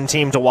real fun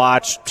team to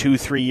watch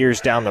 2-3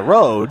 years down the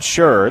road,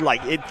 sure.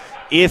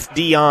 If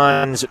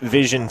Deion's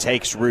vision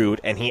takes root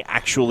and he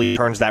actually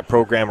turns that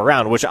program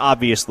around, which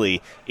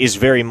obviously is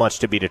very much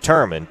to be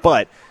determined.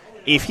 But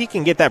if he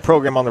can get that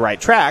program on the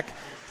right track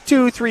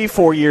 2, 3,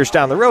 4 years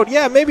down the road,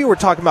 yeah, maybe we're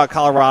talking about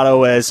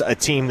Colorado as a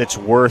team that's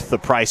worth the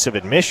price of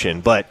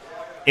admission. But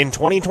in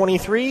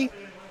 2023,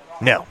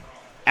 no,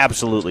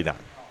 absolutely not.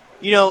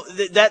 You know,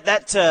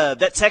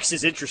 that text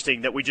is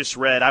interesting that we just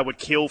read. I would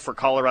kill for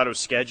Colorado's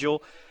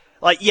schedule.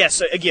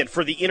 Yes, again,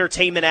 for the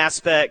entertainment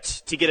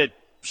aspect, to get a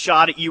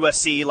shot at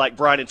USC, like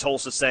Brian in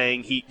Tulsa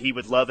saying, he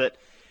would love it.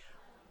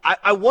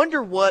 I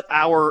wonder what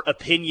our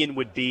opinion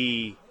would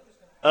be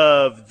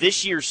of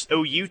this year's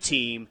OU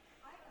team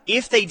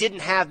if they didn't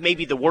have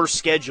maybe the worst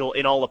schedule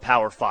in all of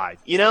Power 5.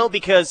 You know,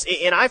 because,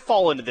 and I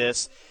fall into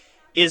this,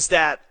 is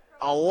that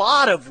a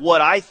lot of what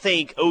I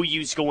think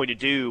OU's going to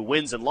do,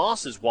 wins and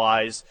losses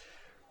wise,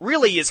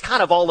 really is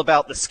kind of all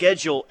about the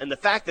schedule and the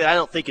fact that I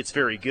don't think it's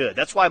very good.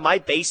 That's why my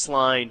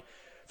baseline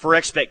for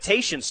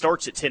expectation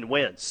starts at 10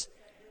 wins.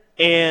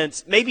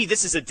 And maybe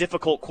this is a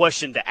difficult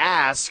question to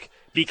ask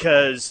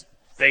because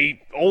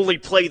they only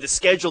play the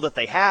schedule that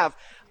they have.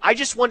 I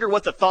just wonder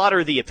what the thought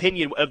or the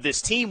opinion of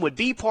this team would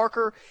be,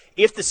 Parker,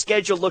 if the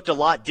schedule looked a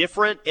lot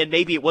different and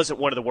maybe it wasn't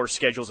one of the worst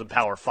schedules in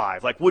Power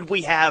 5. Would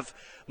we have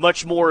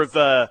much more of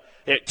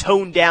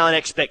toned down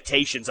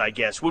expectations, I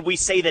guess? Would we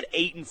say that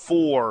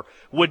 8-4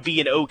 would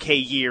be an okay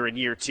year in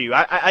year two?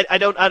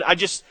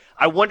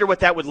 I wonder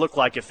what that would look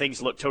like if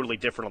things looked totally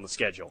different on the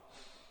schedule.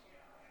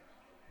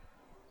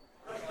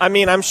 I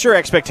mean, I'm sure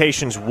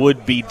expectations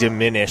would be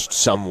diminished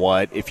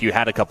somewhat if you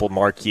had a couple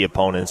marquee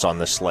opponents on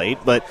the slate.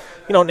 But,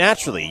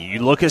 naturally, you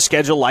look at a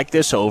schedule like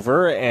this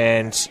over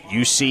and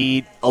you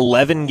see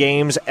 11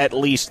 games at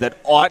least that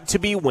ought to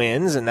be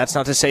wins. And that's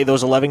not to say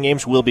those 11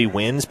 games will be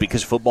wins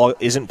because football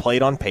isn't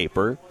played on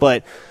paper.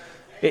 But,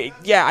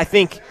 yeah, I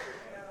think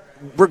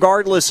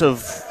regardless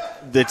of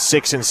the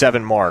 6 and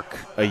 7 mark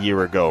a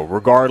year ago,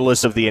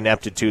 regardless of the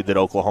ineptitude that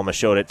Oklahoma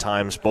showed at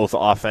times, both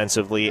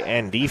offensively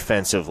and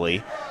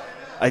defensively,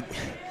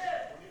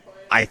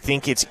 I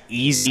think it's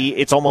easy.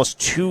 It's almost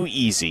too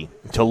easy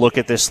to look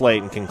at this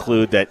slate and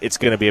conclude that it's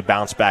going to be a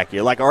bounce back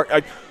year. Like,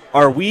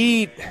 are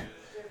we?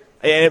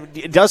 And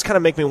it does kind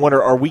of make me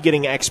wonder: are we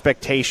getting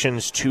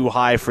expectations too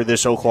high for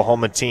this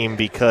Oklahoma team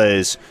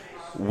because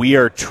we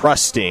are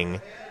trusting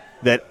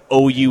that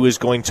OU is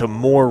going to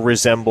more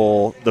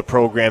resemble the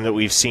program that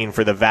we've seen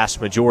for the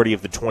vast majority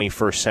of the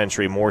 21st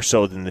century, more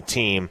so than the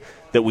team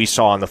that we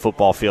saw on the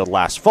football field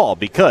last fall?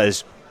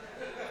 Because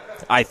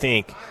I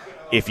think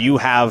if you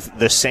have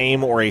the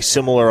same or a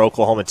similar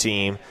Oklahoma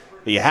team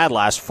that you had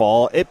last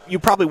fall, you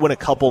probably win a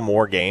couple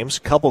more games. A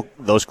couple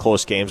of those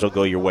close games will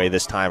go your way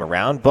this time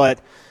around, but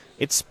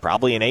it's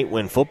probably an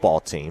 8-win football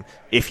team.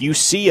 If you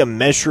see a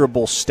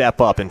measurable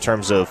step up in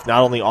terms of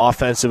not only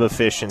offensive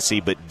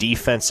efficiency but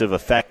defensive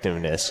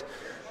effectiveness,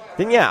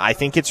 then yeah, I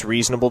think it's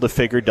reasonable to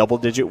figure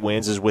double-digit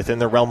wins is within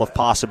the realm of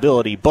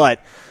possibility, but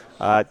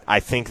I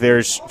think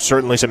there's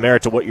certainly some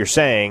merit to what you're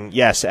saying.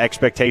 Yes,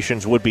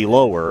 expectations would be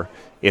lower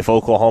if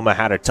Oklahoma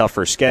had a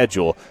tougher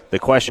schedule. The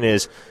question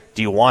is,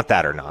 do you want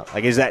that or not?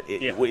 Like, is that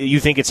you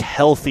think it's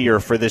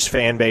healthier for this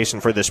fan base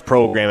and for this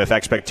program if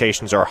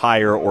expectations are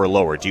higher or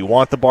lower? Do you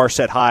want the bar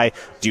set high?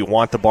 Do you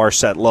want the bar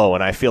set low?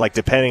 And I feel like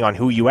depending on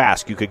who you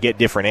ask, you could get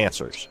different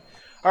answers.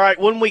 All right,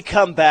 when we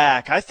come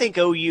back, I think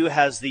OU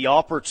has the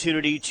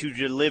opportunity to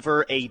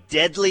deliver a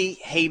deadly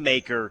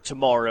haymaker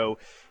tomorrow,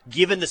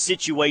 given the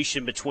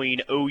situation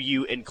between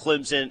OU and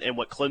Clemson and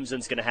what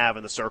Clemson's going to have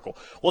in the circle.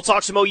 We'll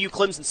talk some OU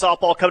Clemson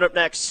softball coming up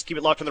next. Keep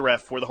it locked on the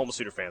Ref. We're the home of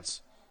Sooner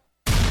fans.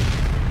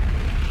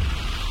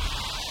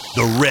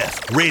 The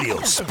Ref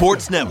Radio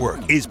Sports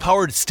Network is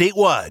powered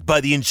statewide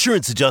by the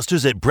insurance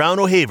adjusters at Brown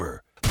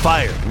O'Haver.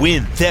 Fire,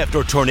 wind, theft,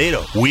 or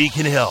tornado, we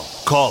can help.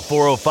 Call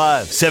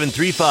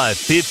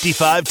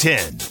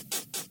 405-735-5510.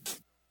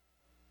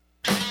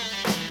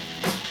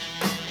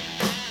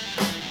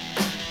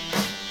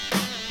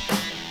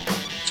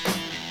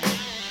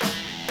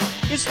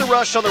 It's the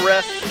Rush on the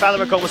Ref.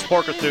 Tyler McComas,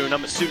 Parker Thune.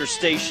 I'm at Sooner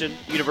Station,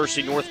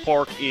 University North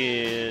Park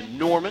in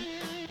Norman.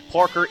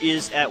 Parker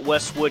is at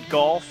Westwood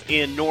Golf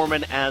in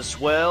Norman as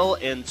well.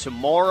 And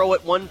tomorrow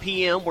at 1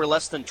 p.m., we're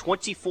less than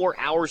 24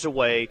 hours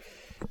away.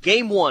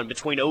 Game 1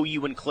 between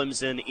OU and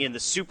Clemson in the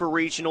Super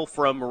Regional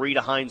from Marita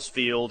Hines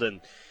Field. And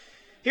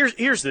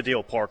here's the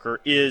deal, Parker,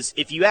 is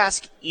if you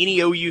ask any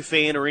OU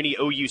fan or any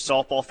OU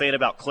softball fan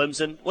about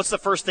Clemson, what's the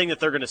first thing that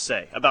they're going to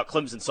say about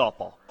Clemson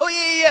softball? Oh,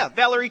 yeah,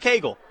 Valerie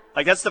Cagle.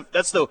 Like, that's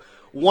the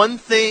one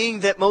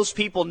thing that most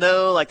people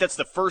know. Like, that's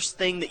the first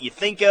thing that you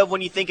think of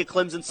when you think of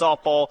Clemson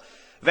softball.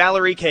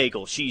 Valerie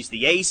Cagle. She's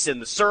the ace in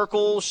the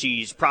circle.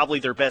 She's probably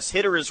their best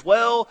hitter as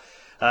well.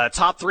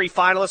 Top 3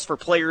 finalists for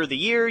Player of the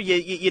Year.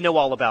 You know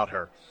all about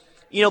her.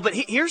 But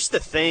here's the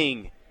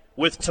thing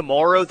with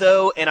tomorrow,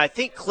 though, and I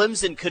think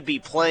Clemson could be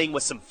playing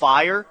with some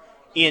fire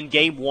in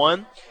Game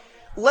 1.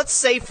 Let's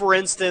say, for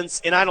instance,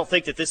 and I don't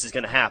think that this is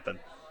going to happen,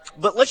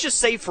 but let's just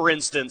say, for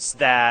instance,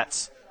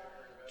 that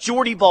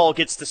Jordy Ball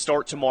gets to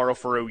start tomorrow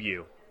for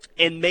OU,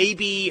 and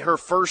maybe her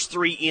first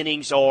 3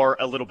 innings are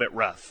a little bit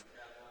rough.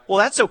 Well,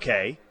 that's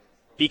okay,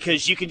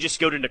 because you can just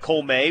go to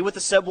Nicole May with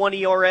a sub-1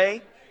 ERA,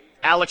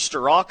 Alex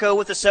Storako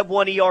with a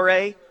sub-1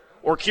 ERA,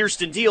 or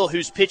Kirsten Deal,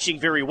 who's pitching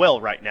very well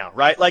right now,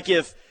 right? Like,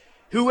 if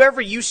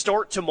whoever you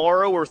start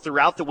tomorrow or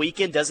throughout the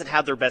weekend doesn't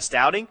have their best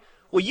outing,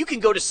 well, you can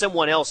go to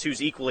someone else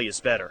who's equally as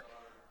better.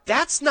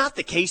 That's not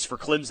the case for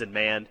Clemson,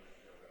 man.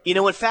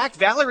 In fact,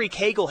 Valerie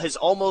Cagle has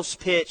almost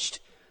pitched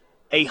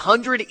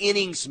 100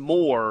 innings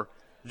more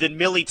than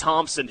Millie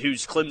Thompson,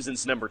 who's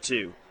Clemson's number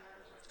 2.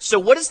 So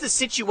what does the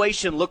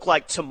situation look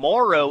like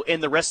tomorrow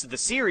and the rest of the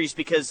series?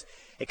 Because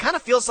it kind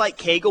of feels like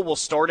Cagle will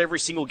start every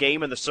single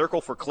game in the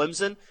circle for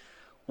Clemson.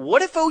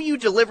 What if OU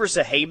delivers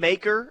a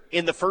haymaker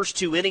in the first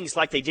 2 innings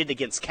like they did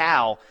against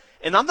Cal?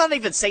 And I'm not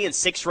even saying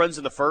 6 runs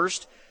in the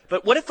first,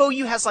 but what if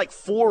OU has like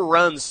 4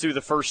 runs through the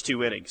first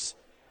 2 innings?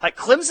 Like,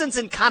 Clemson's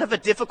in kind of a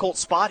difficult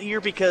spot here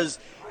because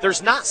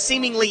there's not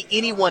seemingly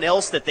anyone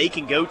else that they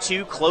can go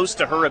to close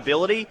to her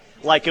ability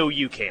like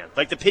OU can.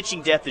 Like, the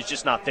pitching depth is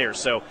just not there.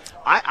 So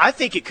I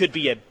think it could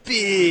be a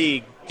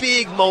big,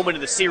 big moment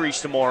in the series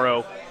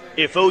tomorrow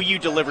if OU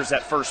delivers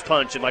that first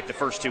punch in like the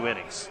first 2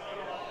 innings.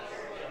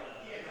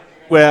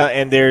 Well,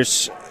 and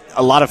there's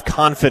a lot of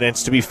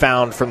confidence to be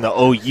found from the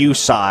OU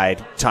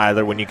side,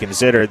 Tyler, when you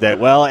consider that,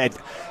 well,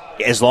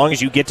 as long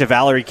as you get to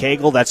Valerie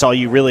Cagle, that's all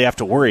you really have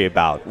to worry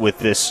about with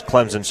this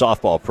Clemson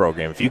softball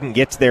program. If you can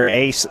get to their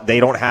ace, they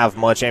don't have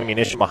much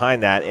ammunition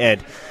behind that.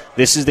 And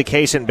this is the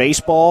case in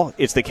baseball.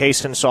 It's the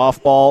case in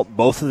softball.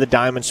 Both of the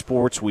diamond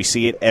sports, we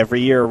see it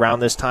every year around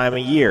this time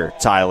of year,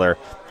 Tyler.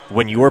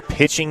 when your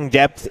pitching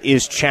depth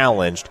is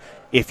challenged,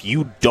 if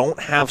you don't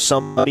have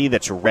somebody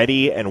that's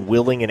ready and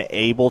willing and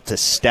able to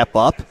step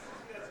up,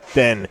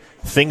 then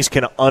things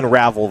can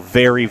unravel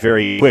very,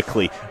 very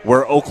quickly.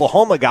 Where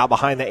Oklahoma got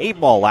behind the 8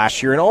 ball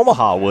last year in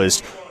Omaha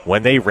was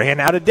when they ran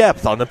out of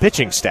depth on the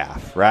pitching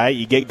staff, right?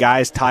 You get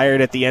guys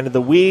tired at the end of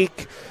the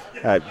week.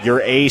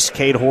 Your ace,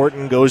 Cade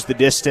Horton, goes the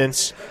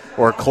distance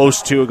or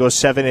close to it, goes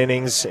 7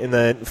 innings in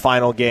the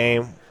final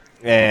game.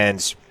 And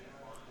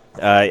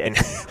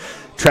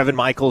Trevin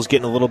Michaels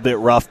getting a little bit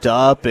roughed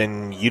up,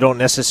 and you don't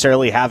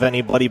necessarily have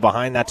anybody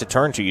behind that to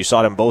turn to. You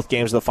saw it in both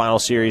games of the final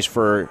series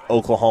for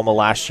Oklahoma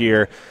last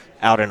year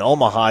out in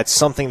Omaha. It's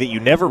something that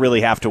you never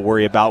really have to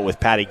worry about with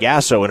Patty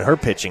Gasso and her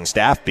pitching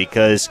staff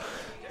because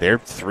they're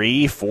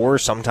 3, 4,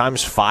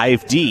 sometimes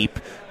 5 deep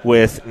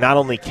with not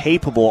only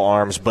capable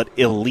arms but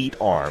elite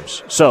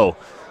arms. So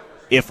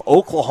if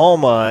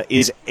Oklahoma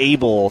is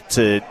able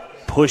to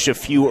push a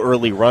few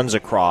early runs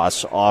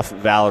across off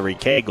Valerie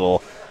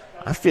Cagle,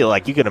 I feel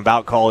like you can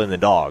about call in the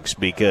dogs,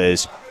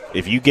 because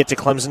if you get to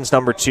Clemson's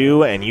number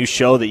 2 and you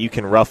show that you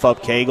can rough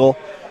up Cagle,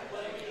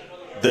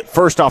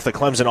 first off, the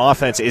Clemson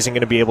offense isn't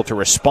going to be able to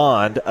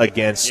respond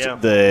against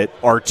the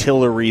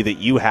artillery that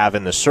you have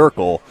in the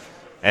circle.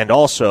 And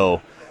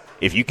also,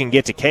 if you can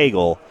get to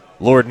Cagle,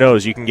 Lord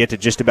knows you can get to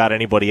just about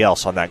anybody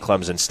else on that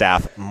Clemson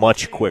staff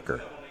much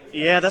quicker.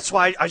 Yeah, that's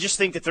why I just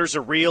think that there's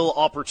a real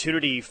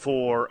opportunity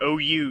for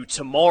OU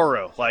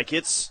tomorrow. Like,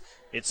 it's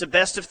a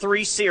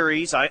best-of-3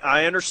 series.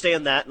 I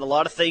understand that, and a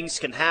lot of things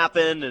can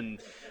happen, and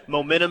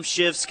momentum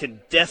shifts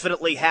can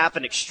definitely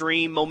happen.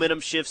 Extreme momentum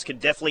shifts can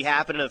definitely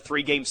happen in a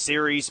 3-game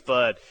series,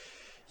 but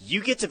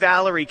you get to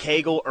Valerie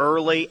Cagle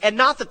early, and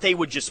not that they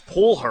would just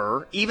pull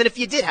her, even if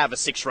you did have a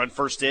 6-run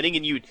first inning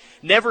and you'd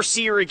never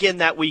see her again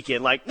that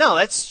weekend. Like,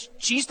 no,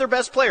 she's their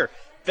best player.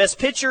 Best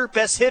pitcher,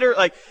 best hitter.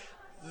 Like,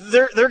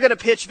 they're going to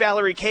pitch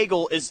Valerie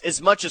Cagle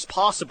as much as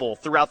possible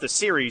throughout the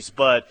series,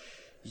 but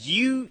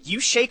you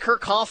shake her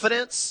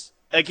confidence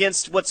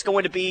against what's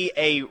going to be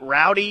a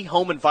rowdy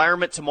home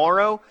environment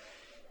tomorrow.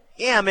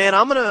 Yeah, man,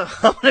 I'm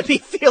gonna be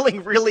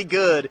feeling really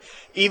good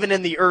even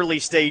in the early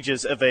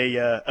stages of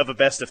a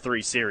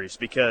best-of-3 series,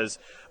 because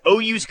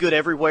OU's good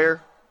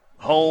everywhere,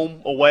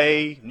 home,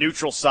 away,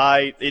 neutral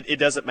site, it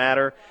doesn't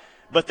matter.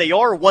 But they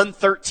are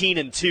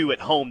 1-13-2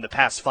 at home the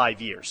past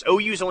 5 years.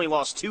 OU's only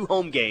lost 2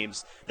 home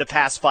games the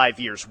past 5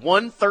 years,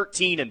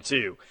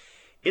 1-13-2.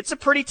 It's a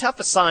pretty tough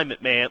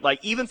assignment, man,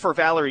 like even for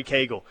Valerie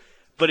Cagle.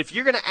 But if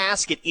you're going to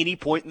ask at any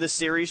point in this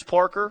series,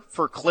 Parker,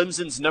 for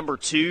Clemson's number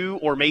 2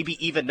 or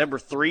maybe even number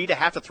 3 to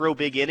have to throw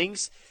big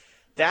innings,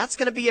 that's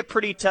going to be a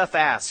pretty tough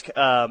ask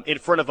in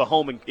front of a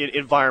home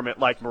environment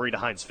like Marita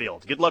Hines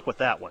Field. Good luck with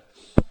that one.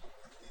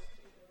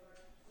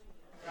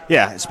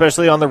 Yeah,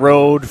 especially on the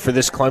road for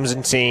this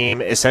Clemson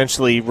team,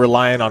 essentially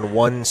relying on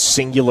one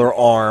singular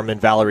arm in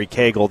Valerie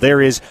Cagle.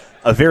 There is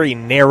a very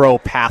narrow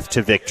path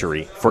to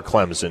victory for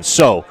Clemson.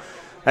 So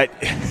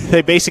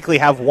they basically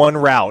have one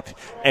route,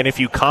 and if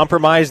you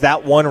compromise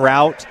that one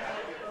route,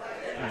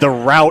 the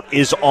route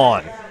is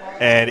on,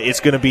 and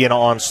it's going to be an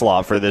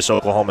onslaught for this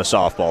Oklahoma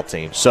softball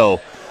team.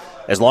 So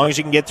as long as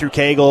you can get through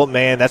Cagle,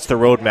 man, that's the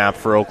roadmap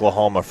for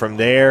Oklahoma. From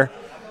there,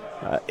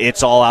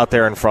 it's all out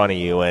there in front of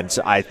you, and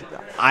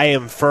I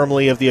am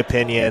firmly of the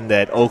opinion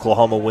that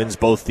Oklahoma wins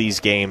both these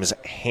games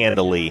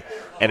handily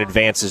and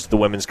advances to the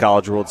Women's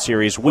College World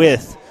Series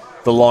with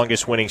the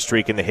longest winning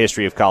streak in the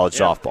history of college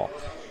softball.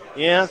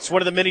 Yeah, it's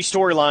one of the many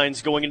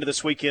storylines going into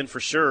this weekend for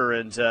sure,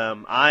 and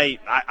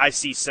I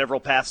see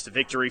several paths to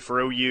victory for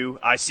OU.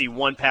 I see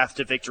one path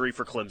to victory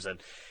for Clemson,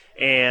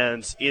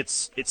 and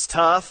it's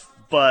tough,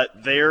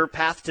 but their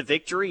path to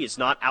victory is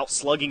not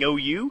outslugging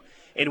OU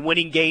and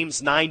winning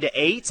games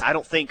 9-8. I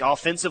don't think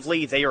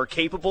offensively they are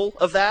capable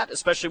of that,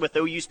 especially with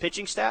OU's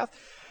pitching staff.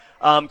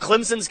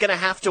 Clemson's going to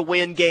have to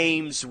win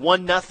games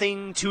 1-0,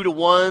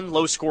 2-1,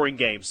 low-scoring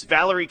games.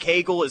 Valerie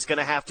Cagle is going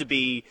to have to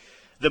be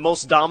the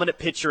most dominant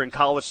pitcher in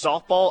college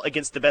softball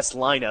against the best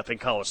lineup in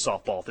college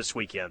softball this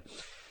weekend.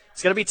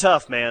 It's going to be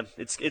tough, man.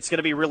 It's going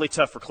to be really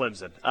tough for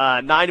Clemson.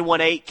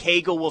 9-1-8,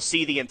 Cagle will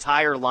see the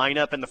entire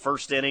lineup in the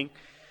first inning.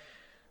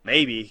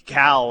 Maybe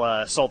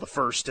Cal saw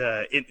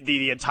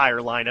the entire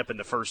lineup in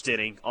the first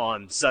inning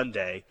on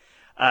Sunday.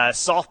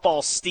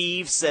 Softball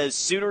Steve says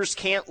Sooners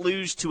can't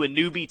lose to a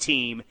newbie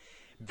team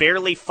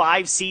barely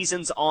 5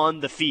 seasons on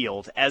the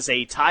field. As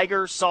a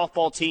Tiger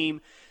softball team,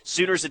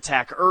 Sooners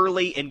attack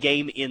early and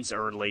game ends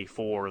early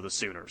for the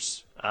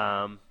Sooners.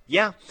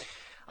 Yeah,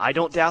 I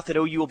don't doubt that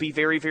OU will be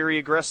very, very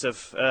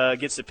aggressive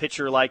against a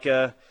pitcher like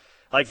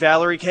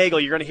Valerie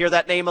Cagle. You're going to hear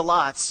that name a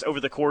lot over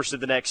the course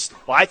of the next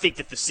 – well, I think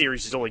that the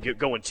series is only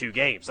going 2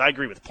 games. I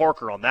agree with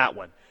Parker on that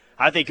one.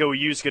 I think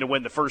OU is going to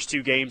win the first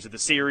 2 games of the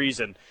series,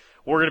 and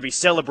we're going to be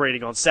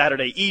celebrating on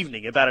Saturday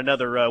evening about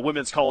another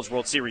Women's College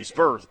World Series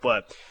berth.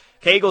 But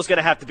Cagle's going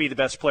to have to be the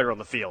best player on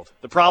the field.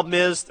 The problem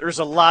is there's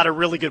a lot of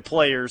really good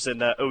players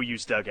in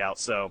OU's dugout,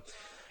 so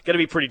going to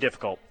be pretty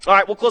difficult. All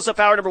right, we'll close up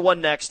hour number 1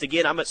 next.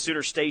 Again, I'm at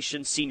Sooner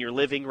Station Senior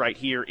Living right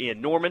here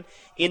in Norman.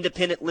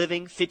 Independent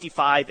living,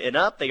 55 and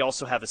up. They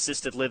also have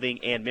assisted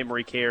living and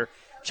memory care.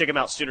 Check them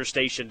out,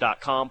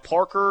 SoonerStation.com.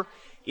 Parker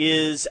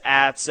is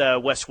at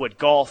Westwood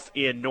Golf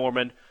in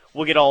Norman.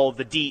 We'll get all of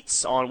the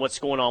deets on what's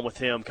going on with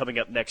him coming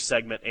up next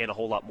segment and a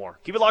whole lot more.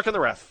 Keep it locked on the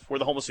Ref. We're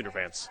the home of Sooner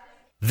fans.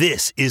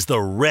 This is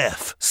the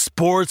Ref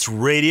Sports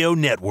Radio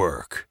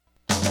Network.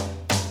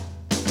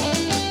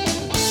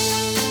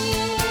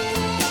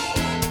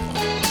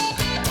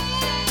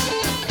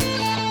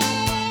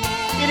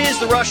 It is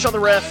the Rush on the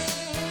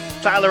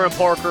Ref. Tyler and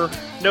Parker.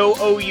 No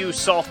OU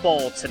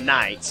softball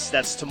tonight.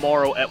 That's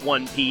tomorrow at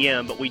 1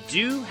 p.m. But we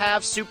do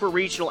have super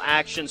regional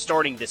action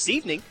starting this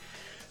evening.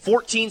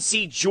 14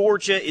 seed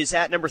Georgia is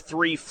at number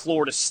 3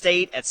 Florida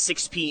State at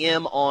 6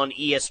 p.m. on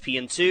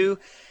ESPN2.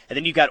 And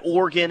then you've got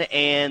Oregon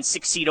and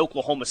 6 seed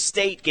Oklahoma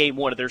State, game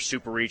 1 of their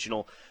super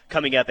regional,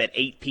 coming up at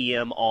 8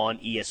 p.m. on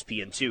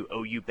ESPN2.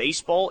 OU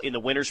baseball in the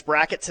winner's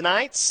bracket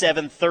tonight,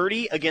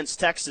 7:30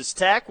 against Texas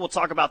Tech. We'll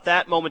talk about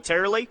that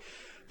momentarily.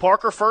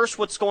 Parker, first,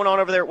 what's going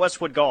on over there at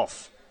Westwood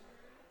Golf?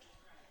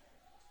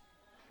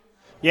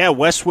 Yeah,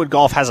 Westwood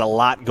Golf has a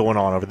lot going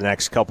on over the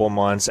next couple of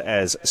months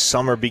as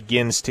summer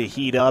begins to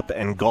heat up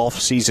and golf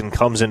season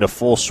comes into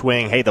full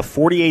swing. Hey, the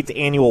 48th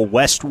annual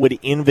Westwood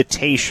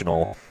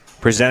Invitational,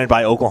 presented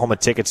by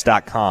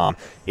OklahomaTickets.com,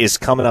 is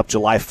coming up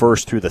July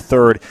 1st through the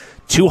 3rd.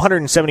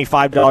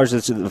 $275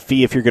 is the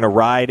fee if you're going to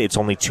ride. It's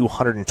only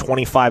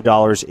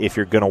 $225 if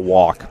you're going to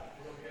walk.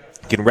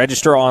 You can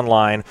register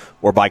online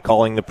or by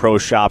calling the pro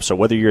shop. So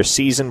whether you're a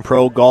seasoned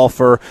pro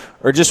golfer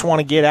or just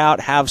want to get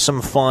out, have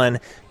some fun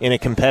in a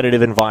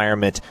competitive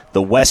environment,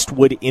 the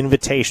Westwood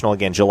Invitational,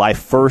 again, July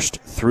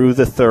 1st through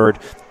the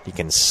 3rd. You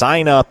can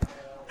sign up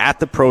at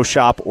the pro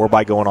shop or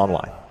by going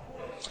online.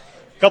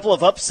 Couple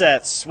of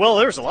upsets. Well,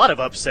 there's a lot of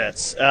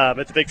upsets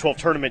at the Big 12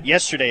 tournament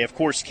yesterday. Of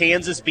course,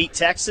 Kansas beat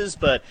Texas,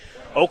 but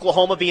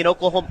Oklahoma beating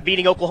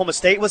Oklahoma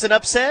State was an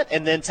upset,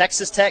 and then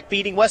Texas Tech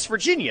beating West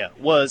Virginia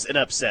was an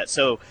upset.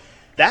 So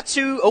that's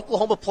who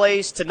Oklahoma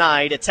plays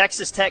tonight, a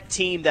Texas Tech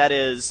team that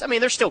is, I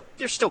mean, they're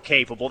still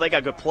capable. They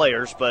got good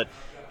players, but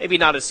maybe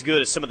not as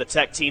good as some of the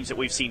Tech teams that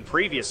we've seen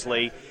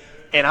previously.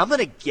 And I'm going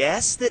to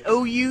guess that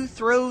OU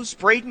throws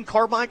Braden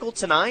Carmichael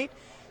tonight.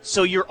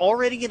 So you're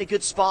already in a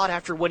good spot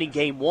after winning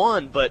game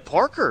 1. But,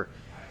 Parker,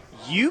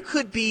 you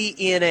could be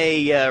in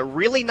a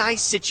really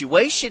nice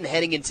situation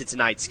heading into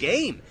tonight's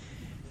game,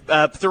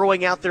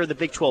 throwing out there the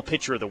Big 12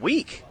 Pitcher of the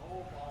Week.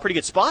 Pretty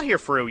good spot here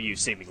for OU,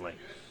 seemingly.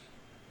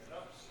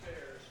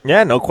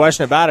 Yeah, no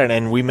question about it.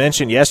 And we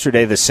mentioned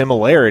yesterday the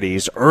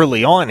similarities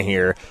early on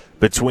here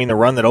between the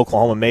run that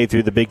Oklahoma made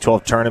through the Big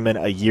 12 tournament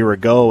a year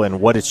ago and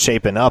what it's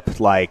shaping up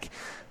like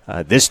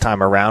this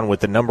time around with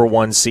the number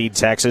 1 seed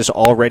Texas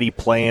already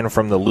playing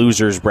from the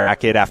loser's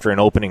bracket after an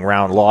opening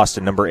round loss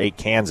to number 8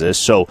 Kansas.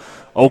 So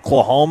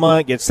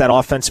Oklahoma gets that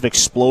offensive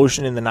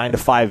explosion in the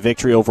 9-5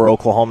 victory over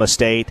Oklahoma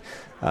State.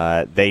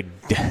 They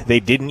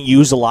didn't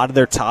use a lot of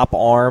their top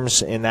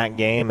arms in that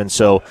game, and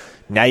so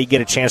now you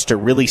get a chance to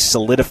really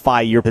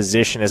solidify your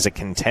position as a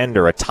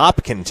contender, a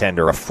top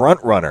contender, a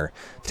front runner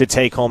to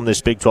take home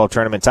this Big 12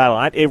 tournament title.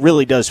 It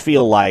really does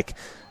feel like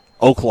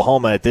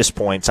Oklahoma at this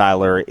point,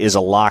 Tyler, is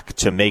a lock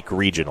to make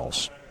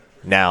regionals.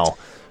 Now,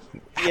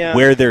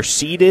 where they're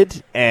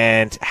seated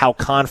and how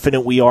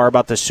confident we are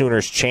about the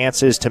Sooners'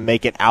 chances to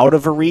make it out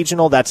of a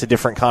regional, that's a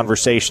different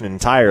conversation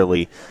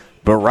entirely.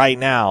 But right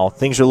now,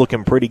 things are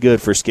looking pretty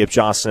good for Skip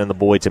Johnson and the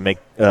boys to make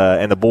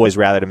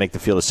the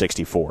field of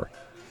 64.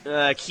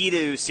 Key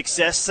to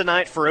success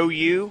tonight for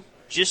OU: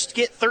 just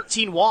get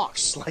 13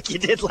 walks like you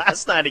did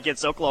last night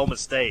against Oklahoma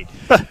State.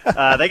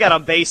 They got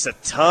on base a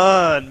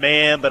ton,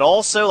 man, but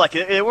also like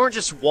they weren't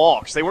just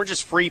walks; they weren't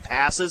just free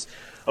passes.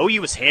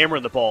 OU was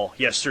hammering the ball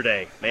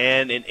yesterday,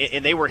 man,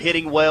 and they were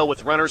hitting well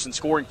with runners in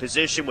scoring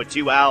position with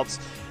 2 outs.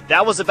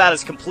 That was about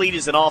as complete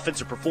as an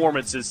offensive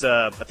performance as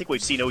I think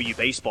we've seen OU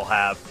baseball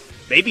have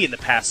maybe in the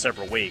past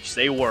several weeks.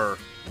 They were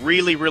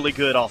really, really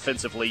good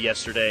offensively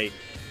yesterday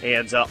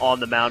and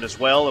on the mound as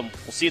well. And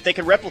we'll see if they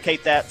can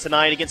replicate that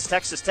tonight against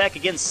Texas Tech.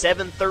 Again,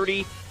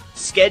 7:30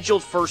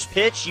 scheduled first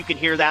pitch. You can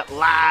hear that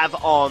live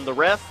on the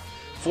Ref,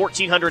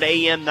 1400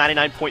 AM,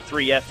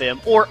 99.3 FM.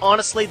 Or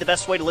honestly, the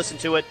best way to listen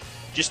to it,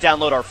 just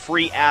download our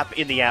free app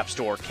in the App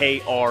Store,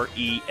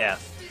 KREF.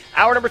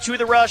 Hour number 2 of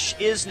The Rush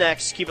is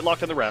next. Keep it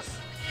locked on the Ref.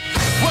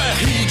 Where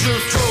he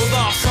just drove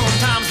off